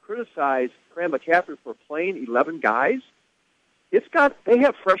I, criticize Graham McCafferty for playing 11 guys. They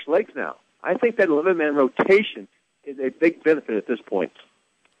have fresh legs now. I think that 11-man rotation is a big benefit at this point.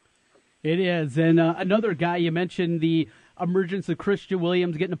 It is. And another guy, you mentioned the emergence of Christian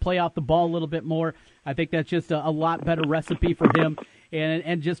Williams getting to play off the ball a little bit more. I think that's just a lot better recipe for him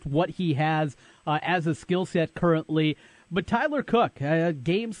and just what he has as a skill set currently. But Tyler Cook,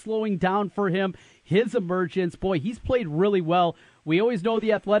 game slowing down for him, his emergence, boy, he's played really well. We always know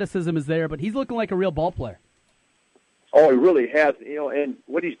the athleticism is there, but he's looking like a real ball player. Oh, he really has. And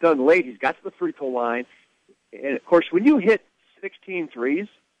what he's done late, he's got to the free throw line. And, of course, when you hit 16 threes,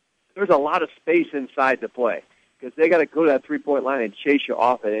 there's a lot of space inside the play because they got to go to that three-point line and chase you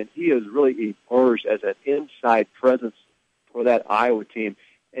off it. And he has really emerged as an inside presence for that Iowa team.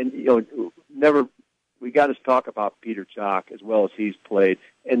 And, we got to talk about Peter Chalk as well as he's played,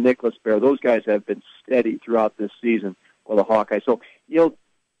 and Nicholas Bear. Those guys have been steady throughout this season for the Hawkeyes. So,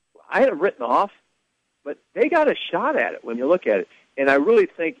 I had it written off, but they got a shot at it when you look at it. And I really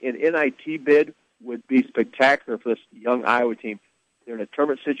think an NIT bid would be spectacular for this young Iowa team. They're in a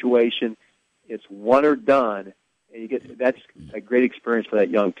tournament situation. It's one or done, and that's a great experience for that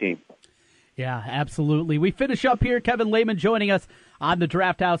young team. Yeah, absolutely. We finish up here. Kevin Lehman joining us on the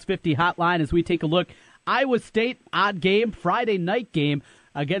Draft House 50 hotline as we take a look. Iowa State, odd game, Friday night game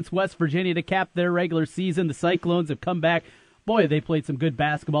against West Virginia to cap their regular season. The Cyclones have come back. Boy, they played some good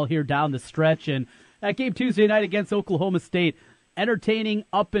basketball here down the stretch. And that game Tuesday night against Oklahoma State, entertaining,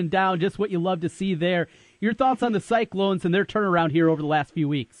 up and down, just what you love to see there. Your thoughts on the Cyclones and their turnaround here over the last few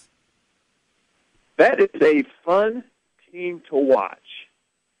weeks? That is a fun team to watch.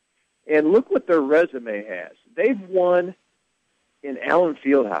 And look what their resume has. They've won in Allen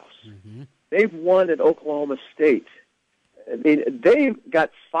Fieldhouse. Mm-hmm. They've won at Oklahoma State. I mean, they've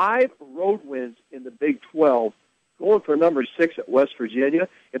got 5 road wins in the Big 12, going for number 6 at West Virginia.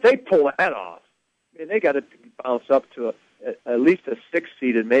 If they pull that off, they got to bounce up to at least a 6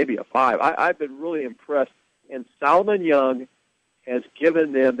 seed and maybe a 5. I've been really impressed. And Solomon Young has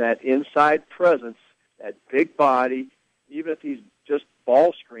given them that inside presence, that big body, even if he's just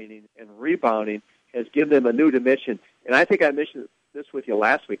ball screening and rebounding, has given them a new dimension. And I think I mentioned this with you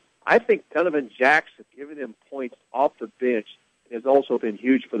last week. I think Donovan Jackson giving them points off the bench has also been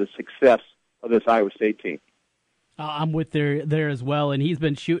huge for the success of this Iowa State team. I'm with there as well, and he's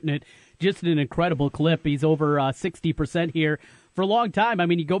been shooting it just an incredible clip. He's over 60% here for a long time. I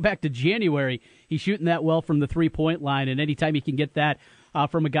mean, you go back to January, he's shooting that well from the three-point line, and anytime you can get that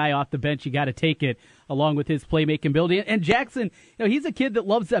from a guy off the bench, you got to take it, along with his playmaking ability. And Jackson, he's a kid that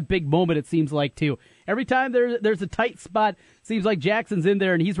loves that big moment, it seems like, too. Every time there's a tight spot, it seems like Jackson's in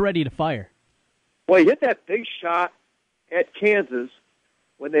there, and he's ready to fire. Well, he hit that big shot at Kansas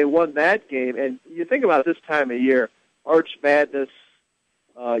when they won that game. And you think about this time of year, Arch Madness,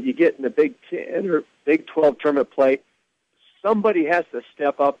 you get in the Big 10 or Big 12 tournament play, somebody has to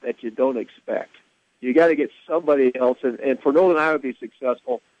step up that you don't expect. You got to get somebody else. And for Northern Iowa to be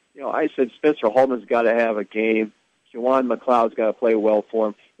successful, I said Spencer Holman's got to have a game. Juwan McLeod's got to play well for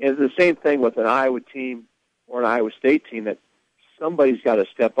him. And it's the same thing with an Iowa team or an Iowa State team, that somebody's got to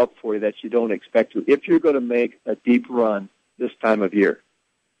step up for you that you don't expect to if you're going to make a deep run this time of year.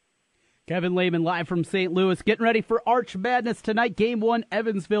 Kevin Lehman live from St. Louis, getting ready for Arch Madness tonight. Game 1,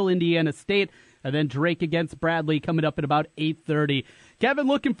 Evansville, Indiana State, and then Drake against Bradley coming up at about 8:30. Kevin,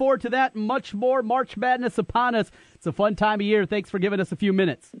 looking forward to that and much more. March Madness upon us. It's a fun time of year. Thanks for giving us a few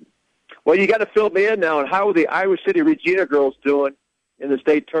minutes. Well, you got to fill me in now on how are the Iowa City Regina girls doing in the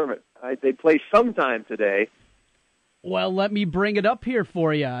state tournament. They play sometime today. Well, let me bring it up here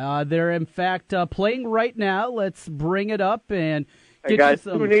for you. They're, in fact, playing right now. Let's bring it up and get got you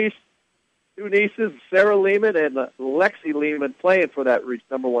some... two nieces, Sarah Lehman and Lexi Lehman, playing for that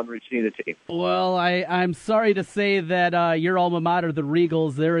number 1 Regina team. Well, I'm sorry to say that your alma mater, the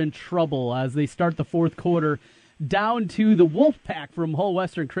Regals, they're in trouble as they start the fourth quarter down to the Wolfpack from Hull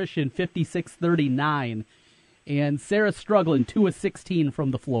Western Christian, 56-39. And Sarah's struggling, 2 of 16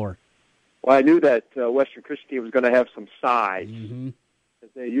 from the floor. Well, I knew that Western Christian team was going to have some size, as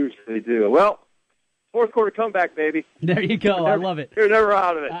they usually do. Well, fourth quarter comeback, baby. There you go. I love it. You're never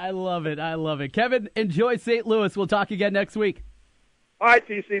out of it. I love it. Kevin, enjoy St. Louis. We'll talk again next week. All right,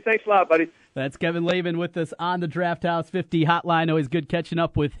 TC. Thanks a lot, buddy. That's Kevin Lehman with us on the Draft House 50 hotline. Always good catching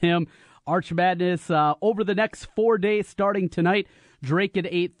up with him. Arch Madness over the next 4 days starting tonight. Drake at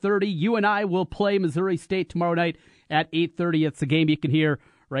 8:30. You and I will play Missouri State tomorrow night at 8:30. It's the game you can hear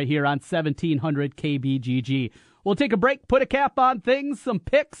right here on 1700 KBGG. We'll take a break, put a cap on things, some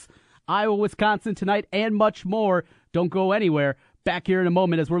picks, Iowa, Wisconsin tonight, and much more. Don't go anywhere. Back here in a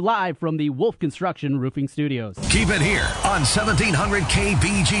moment as we're live from the Wolf Construction Roofing Studios. Keep it here on 1700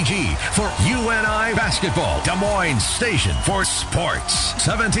 KBGG for UNI Basketball, Des Moines Station for Sports.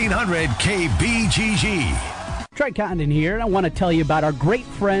 1700 KBGG. Trent Condon here, and I want to tell you about our great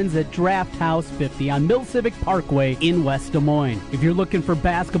friends at Draft House 50 on Mill Civic Parkway in West Des Moines. If you're looking for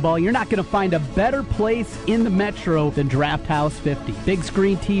basketball, you're not going to find a better place in the metro than Draft House 50. Big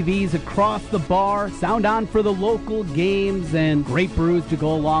screen TVs across the bar, sound on for the local games, and great brews to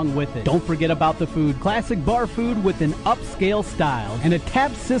go along with it. Don't forget about the food. Classic bar food with an upscale style and a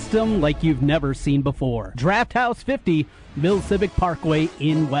tap system like you've never seen before. Draft House 50, Mill Civic Parkway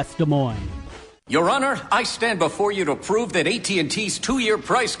in West Des Moines. Your Honor, I stand before you to prove that AT&T's 2-year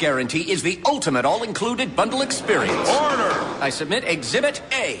price guarantee is the ultimate all-included bundle experience. Order! I submit Exhibit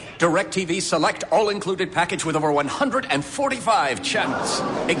A, DirecTV Select all-included package with over 145 channels.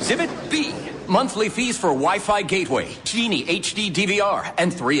 Exhibit B, monthly fees for Wi-Fi gateway, Genie HD DVR,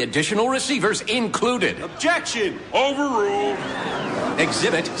 and 3 additional receivers included. Objection! Overruled.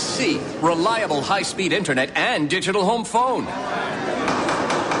 Exhibit C, reliable high-speed internet and digital home phone.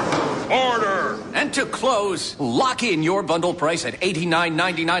 Order! And to close, lock in your bundle price at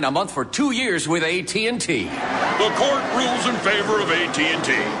 $89.99 a month for 2 years with AT&T. The court rules in favor of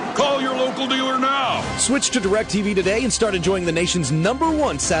AT&T. Call your local dealer now. Switch to DirecTV today and start enjoying the nation's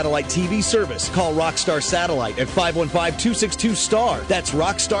 #1 satellite TV service. Call Rockstar Satellite at 515-262-STAR. That's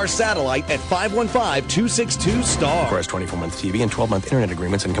Rockstar Satellite at 515-262-STAR. Requires 24-month TV and 12-month internet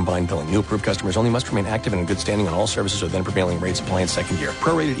agreements and combined billing. New approved customers only must remain active and in good standing on all services with then prevailing rates apply in second year.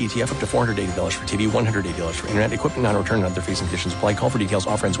 Prorated ETF up to $480 for TV, $180 for internet, equipment non-return, and other fees and conditions apply. Call for details.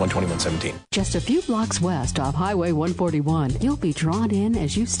 Offer ends 1/21/17. Just a few blocks west off Highway 141, you'll be drawn in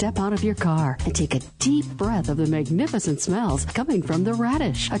as you step out of your car and take a deep breath of the magnificent smells coming from the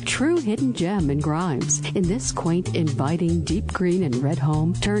Radish, a true hidden gem in Grimes. In this quaint, inviting, deep green and red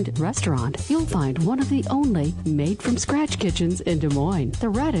home turned restaurant, you'll find one of the only made-from-scratch kitchens in Des Moines. The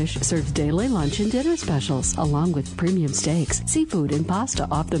Radish serves daily lunch and dinner specials, along with premium steaks, seafood, and pasta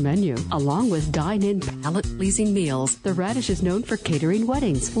off the menu, along with dine-in palate-pleasing meals. The Radish is known for catering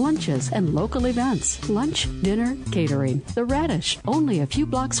weddings, lunches, and local events. Lunch, dinner, catering. The Radish, only a few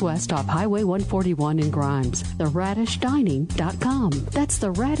blocks west off Highway 141 in Grimes. TheRadishDining.com. That's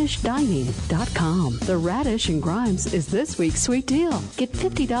TheRadishDining.com. The Radish in Grimes is this week's sweet deal. Get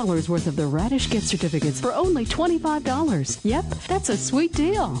 $50 worth of the Radish gift certificates for only $25. Yep, that's a sweet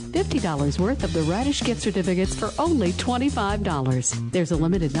deal. $50 worth of the Radish gift certificates for only $25. There's a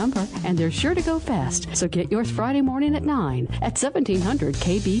limited number, and they're sure to go fast, so get yours Friday morning at 9 at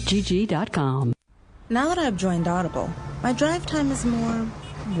 1700kbgg.com. Now that I've joined Audible, my drive time is more,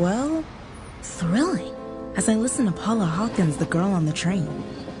 well, thrilling. As I listen to Paula Hawkins, The Girl on the Train.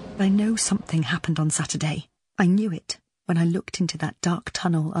 I know something happened on Saturday. I knew it when I looked into that dark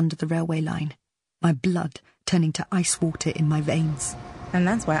tunnel under the railway line. My blood turning to ice water in my veins. And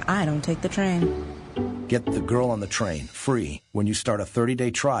that's why I don't take the train. Get The Girl on the Train free when you start a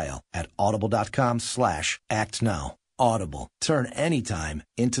 30-day trial at audible.com/actnow. Audible. Turn anytime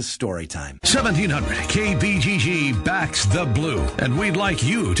into story time. 1700 KBGG backs the Blue, and we'd like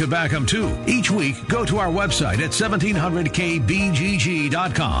you to back them too. Each week, go to our website at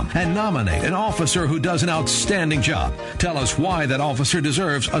 1700kbgg.com and nominate an officer who does an outstanding job. Tell us why that officer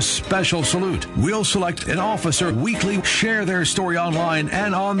deserves a special salute. We'll select an officer weekly, share their story online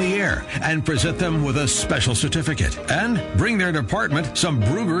and on the air, and present them with a special certificate. And bring their department some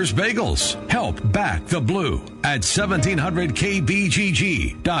Brugger's Bagels. Help back the Blue at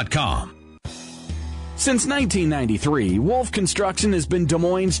 1700kbgg.com. Since 1993, Wolf Construction has been Des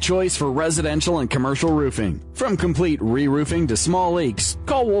Moines' choice for residential and commercial roofing. From complete re-roofing to small leaks,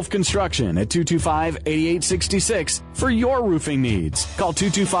 call Wolf Construction at 225-8866 for your roofing needs. Call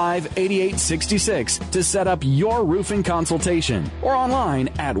 225-8866 to set up your roofing consultation or online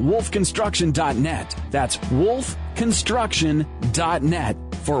at wolfconstruction.net. That's wolfconstruction.net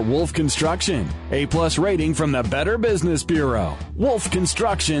for Wolf Construction. A+ rating from the Better Business Bureau.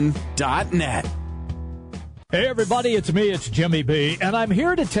 wolfconstruction.net. Hey everybody, it's me, it's Jimmy B, and I'm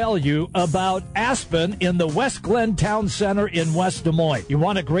here to tell you about Aspen in the West Glen Town Center in West Des Moines. You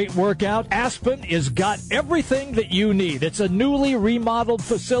want a great workout? Aspen has got everything that you need. It's a newly remodeled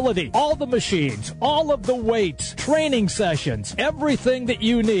facility. All the machines, all of the weights, training sessions, everything that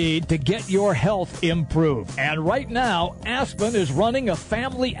you need to get your health improved. And right now, Aspen is running a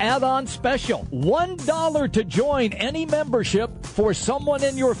family add-on special. $1 to join any membership for someone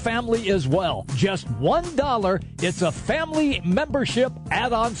in your family as well. Just $1. It's a family membership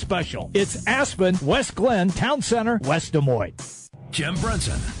add-on special. It's Aspen, West Glen, Town Center, West Des Moines. Jim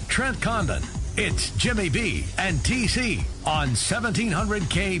Brunson, Trent Condon. It's Jimmy B and TC on 1700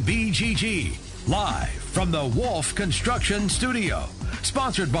 KBGG. Live from the Wolf Construction Studio.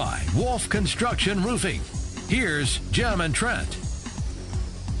 Sponsored by Wolf Construction Roofing. Here's Jim and Trent.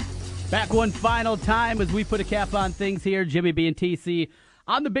 Back one final time as we put a cap on things here. Jimmy B and TC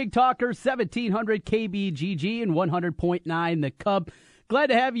on the Big Talker, 1700 KBGG and 100.9 The Cub. Glad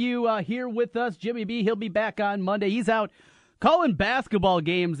to have you here with us. Jimmy B, he'll be back on Monday. He's out calling basketball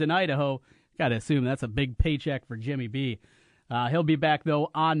games in Idaho. Got to assume that's a big paycheck for Jimmy B. He'll be back,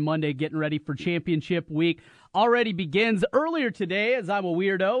 though, on Monday getting ready for championship week. Already begins earlier today as I'm a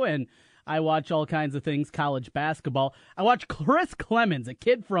weirdo and I watch all kinds of things, college basketball. I watched Chris Clemens, a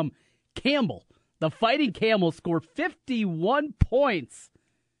kid from Campbell. The Fighting Camels scored 51 points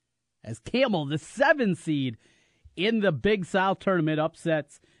as Campbell, the 7 seed in the Big South tournament,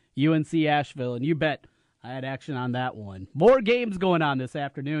 upsets UNC Asheville. And you bet I had action on that one. More games going on this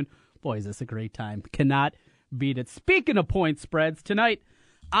afternoon. Boy, is this a great time. Cannot beat it. Speaking of point spreads, tonight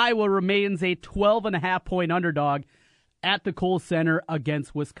Iowa remains a 12.5-point underdog at the Kohl Center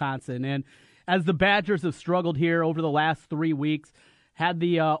against Wisconsin. And as the Badgers have struggled here over the last 3 weeks, had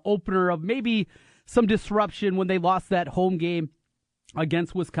the opener of maybe some disruption when they lost that home game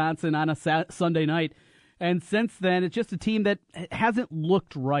against Wisconsin on a Sunday night. And since then, it's just a team that hasn't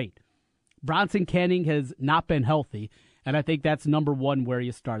looked right. Bronson Kenning has not been healthy, and I think that's number one where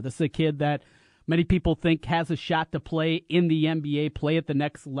you start. This is a kid that many people think has a shot to play in the NBA, play at the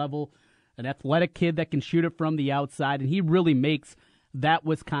next level, an athletic kid that can shoot it from the outside, and he really makes that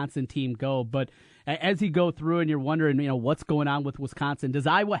Wisconsin team go. But as you go through and you're wondering, what's going on with Wisconsin, does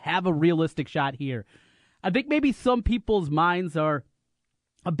Iowa have a realistic shot here? I think maybe some people's minds are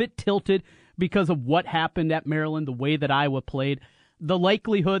a bit tilted because of what happened at Maryland, the way that Iowa played. The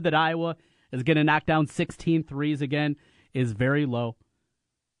likelihood that Iowa is going to knock down 16 threes again is very low.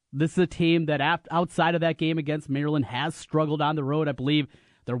 This is a team that outside of that game against Maryland has struggled on the road. I believe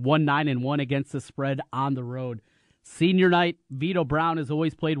they're 1-9-1 against the spread on the road. Senior night, Vito Brown has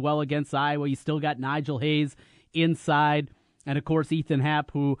always played well against Iowa. You still got Nigel Hayes inside. And, of course, Ethan Happ,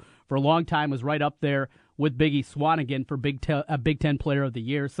 who for a long time was right up there with Biggie Swanigan for Big Ten Player of the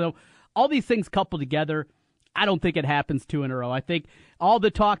Year. So all these things coupled together, I don't think it happens 2 in a row. I think all the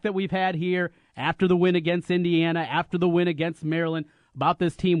talk that we've had here after the win against Indiana, after the win against Maryland, about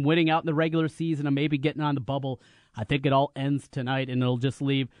this team winning out in the regular season and maybe getting on the bubble, I think it all ends tonight, and it'll just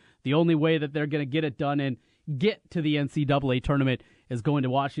leave the only way that they're going to get it done and get to the NCAA tournament is going to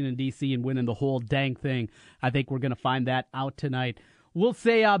Washington, D.C. and winning the whole dang thing. I think we're going to find that out tonight. We'll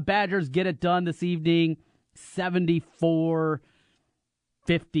say Badgers get it done this evening, 74-59.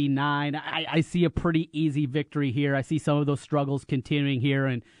 I see a pretty easy victory here. I see some of those struggles continuing here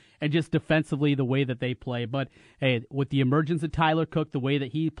and just defensively the way that they play. But, hey, with the emergence of Tyler Cook, the way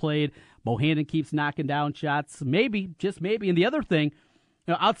that he played, Bohannon keeps knocking down shots, maybe, just maybe. And the other thing,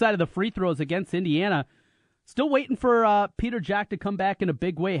 outside of the free throws against Indiana, still waiting for Peter Jack to come back in a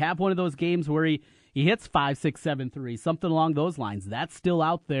big way, have one of those games where he hits 5, 6, 7 threes, something along those lines. That's still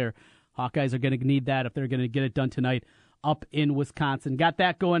out there. Hawkeyes are going to need that if they're going to get it done tonight up in Wisconsin. Got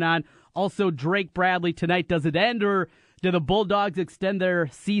that going on. Also, Drake Bradley tonight. Does it end, or do the Bulldogs extend their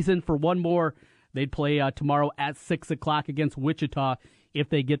season for one more? They'd play tomorrow at 6 o'clock against Wichita if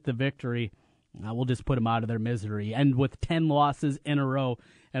they get the victory. We'll just put them out of their misery. And with 10 losses in a row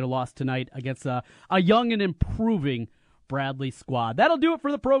and a loss tonight against a young and improving Bradley squad. That'll do it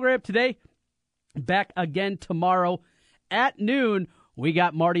for the program today. Back again tomorrow at noon. We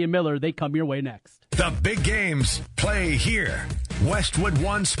got Marty and Miller. They come your way next. The big games play here. Westwood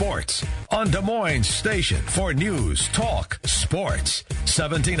One Sports on Des Moines Station for news, talk, sports.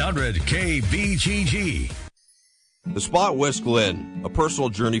 1700 KBGG. The Spa at West Glen, a personal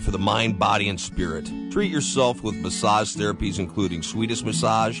journey for the mind, body, and spirit. Treat yourself with massage therapies including Swedish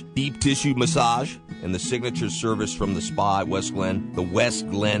massage, deep tissue massage, and the signature service from the Spa at West Glen, the West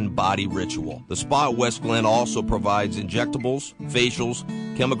Glen Body Ritual. The Spa at West Glen also provides injectables, facials,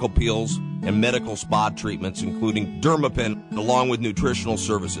 chemical peels, and medical spa treatments including Dermapen along with nutritional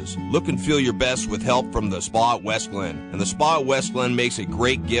services. Look and feel your best with help from the Spa at West Glen. And the Spa at West Glen makes a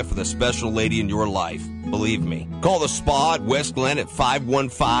great gift for the special lady in your life. Believe me. Call the Spa at West Glen at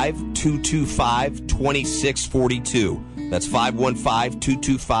 515-225-2642. That's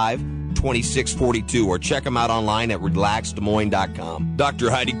 515-225-2642. Or check them out online at relaxdesmoines.com.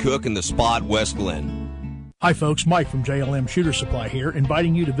 Dr. Heidi Cook and the Spa at West Glen. Hi folks, Mike from JLM Shooter Supply here,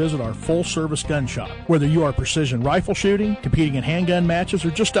 inviting you to visit our full-service gun shop. Whether you are precision rifle shooting, competing in handgun matches,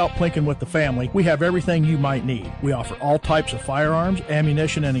 or just out plinking with the family, we have everything you might need. We offer all types of firearms,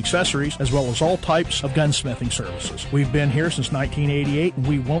 ammunition, and accessories, as well as all types of gunsmithing services. We've been here since 1988, and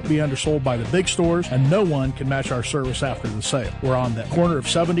we won't be undersold by the big stores, and no one can match our service after the sale. We're on the corner of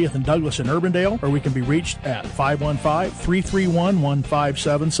 70th and Douglas in Urbandale, or we can be reached at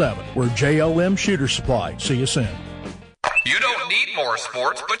 515-331-1577. We're JLM Shooter Supply. See you soon. You don't need more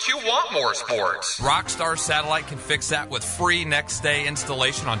sports, but you want more sports. Rockstar Satellite can fix that with free next-day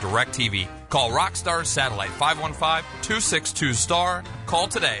installation on DirecTV. Call Rockstar Satellite, 515-262-STAR. Call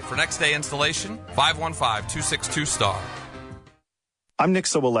today for next-day installation, 515-262-STAR. I'm Nick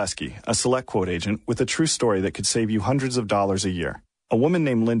Soboleski, a Select Quote agent with a true story that could save you hundreds of dollars a year. A woman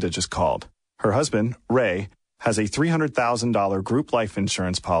named Linda just called. Her husband, Ray, has a $300,000 group life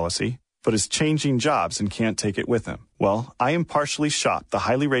insurance policy, but is changing jobs and can't take it with him. Well, I impartially shopped the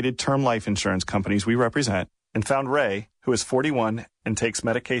highly rated term life insurance companies we represent and found Ray, who is 41 and takes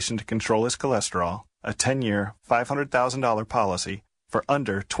medication to control his cholesterol, a 10-year, $500,000 policy for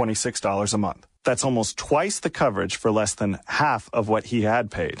under $26 a month. That's almost twice the coverage for less than half of what he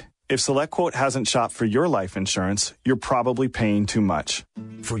had paid. If SelectQuote hasn't shopped for your life insurance, you're probably paying too much.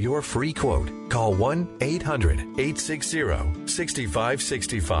 For your free quote, call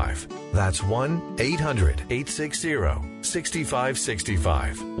 1-800-860-6565. That's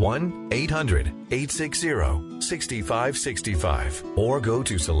 1-800-860-6565. 1-800-860-6565. Or go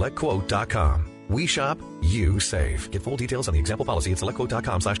to SelectQuote.com. We shop, you save. Get full details on the example policy at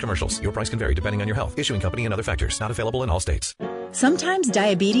SelectQuote.com/commercials. Your price can vary depending on your health, issuing company, and other factors. Not available in all states. Sometimes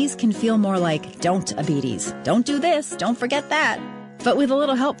diabetes can feel more like don't-abetes. Don't do this, don't forget that. But with a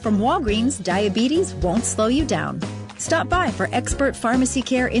little help from Walgreens, diabetes won't slow you down. Stop by for expert pharmacy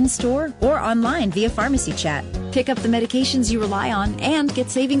care in-store or online via pharmacy chat. Pick up the medications you rely on and get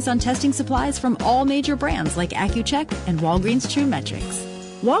savings on testing supplies from all major brands like Accu-Check and Walgreens True Metrics.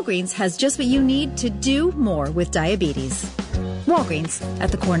 Walgreens has just what you need to do more with diabetes. Walgreens, at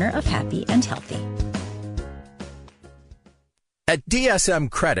the corner of happy and healthy. At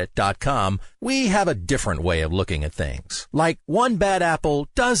DSMCredit.com, we have a different way of looking at things. Like one bad apple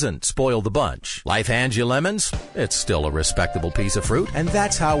doesn't spoil the bunch. Life hands you lemons, it's still a respectable piece of fruit, and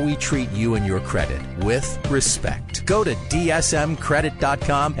that's how we treat you and your credit, with respect. Go to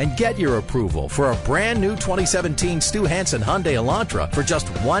DSMCredit.com and get your approval for a brand new 2017 Stu Hansen Hyundai Elantra for just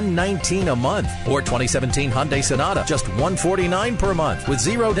 $119 a month, or 2017 Hyundai Sonata, just $149 per month with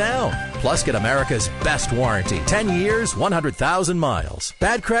zero down. Plus, get America's best warranty. 10 years, 100,000 miles.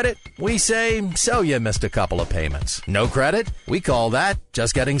 Bad credit? We say, so you missed a couple of payments. No credit? We call that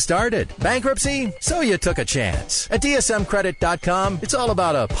just getting started. Bankruptcy? So you took a chance. At DSMCredit.com, it's all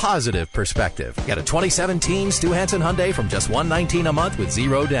about a positive perspective. Get a 2017 Stu Hansen Hyundai from just $119 a month with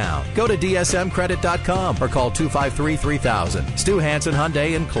zero down. Go to DSMCredit.com or call 253-3000. Stu Hansen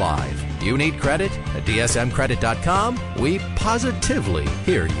Hyundai in Clive. You need credit? At DSMCredit.com, we positively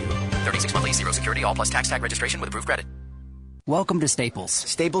hear you. 36 monthly, zero security, all plus tax tag registration with approved credit. Welcome to Staples.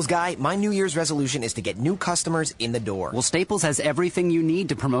 Staples Guy, my New Year's resolution is to get new customers in the door. Well, Staples has everything you need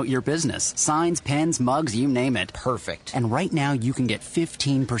to promote your business. Signs, pens, mugs, you name it. Perfect. And right now, you can get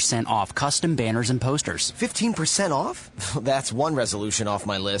 15% off custom banners and posters. 15% off? That's one resolution off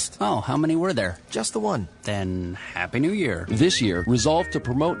my list. Oh, how many were there? Just the one. Then, Happy New Year. This year, resolve to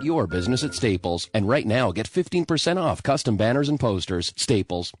promote your business at Staples. And right now, get 15% off custom banners and posters.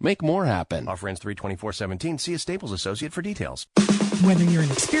 Staples. Make more happen. Offer ends 3/24/17. See a Staples associate for details. Whether you're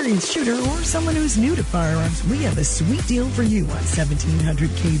an experienced shooter or someone who's new to firearms, we have a sweet deal for you on 1700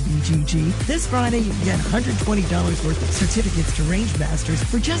 KBGG. This Friday, you can get $120 worth of certificates to Range Masters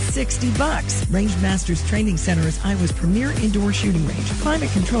for just $60. Range Masters Training Center is Iowa's premier indoor shooting range,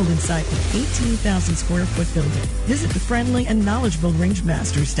 climate-controlled inside an 18,000 square foot building. Visit the friendly and knowledgeable Range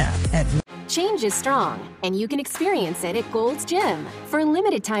Masters staff at Change is strong, and you can experience it at Gold's Gym. For a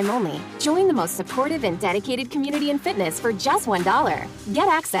limited time only, join the most supportive and dedicated community in fitness for just $1. Get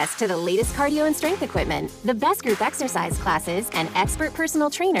access to the latest cardio and strength equipment, the best group exercise classes, and expert personal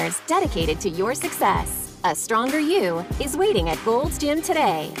trainers dedicated to your success. A stronger you is waiting at Gold's Gym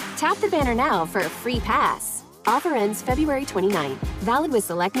today. Tap the banner now for a free pass. Offer ends February 29th. Valid with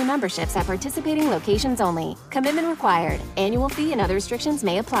select new memberships at participating locations only. Commitment required. Annual fee and other restrictions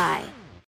may apply.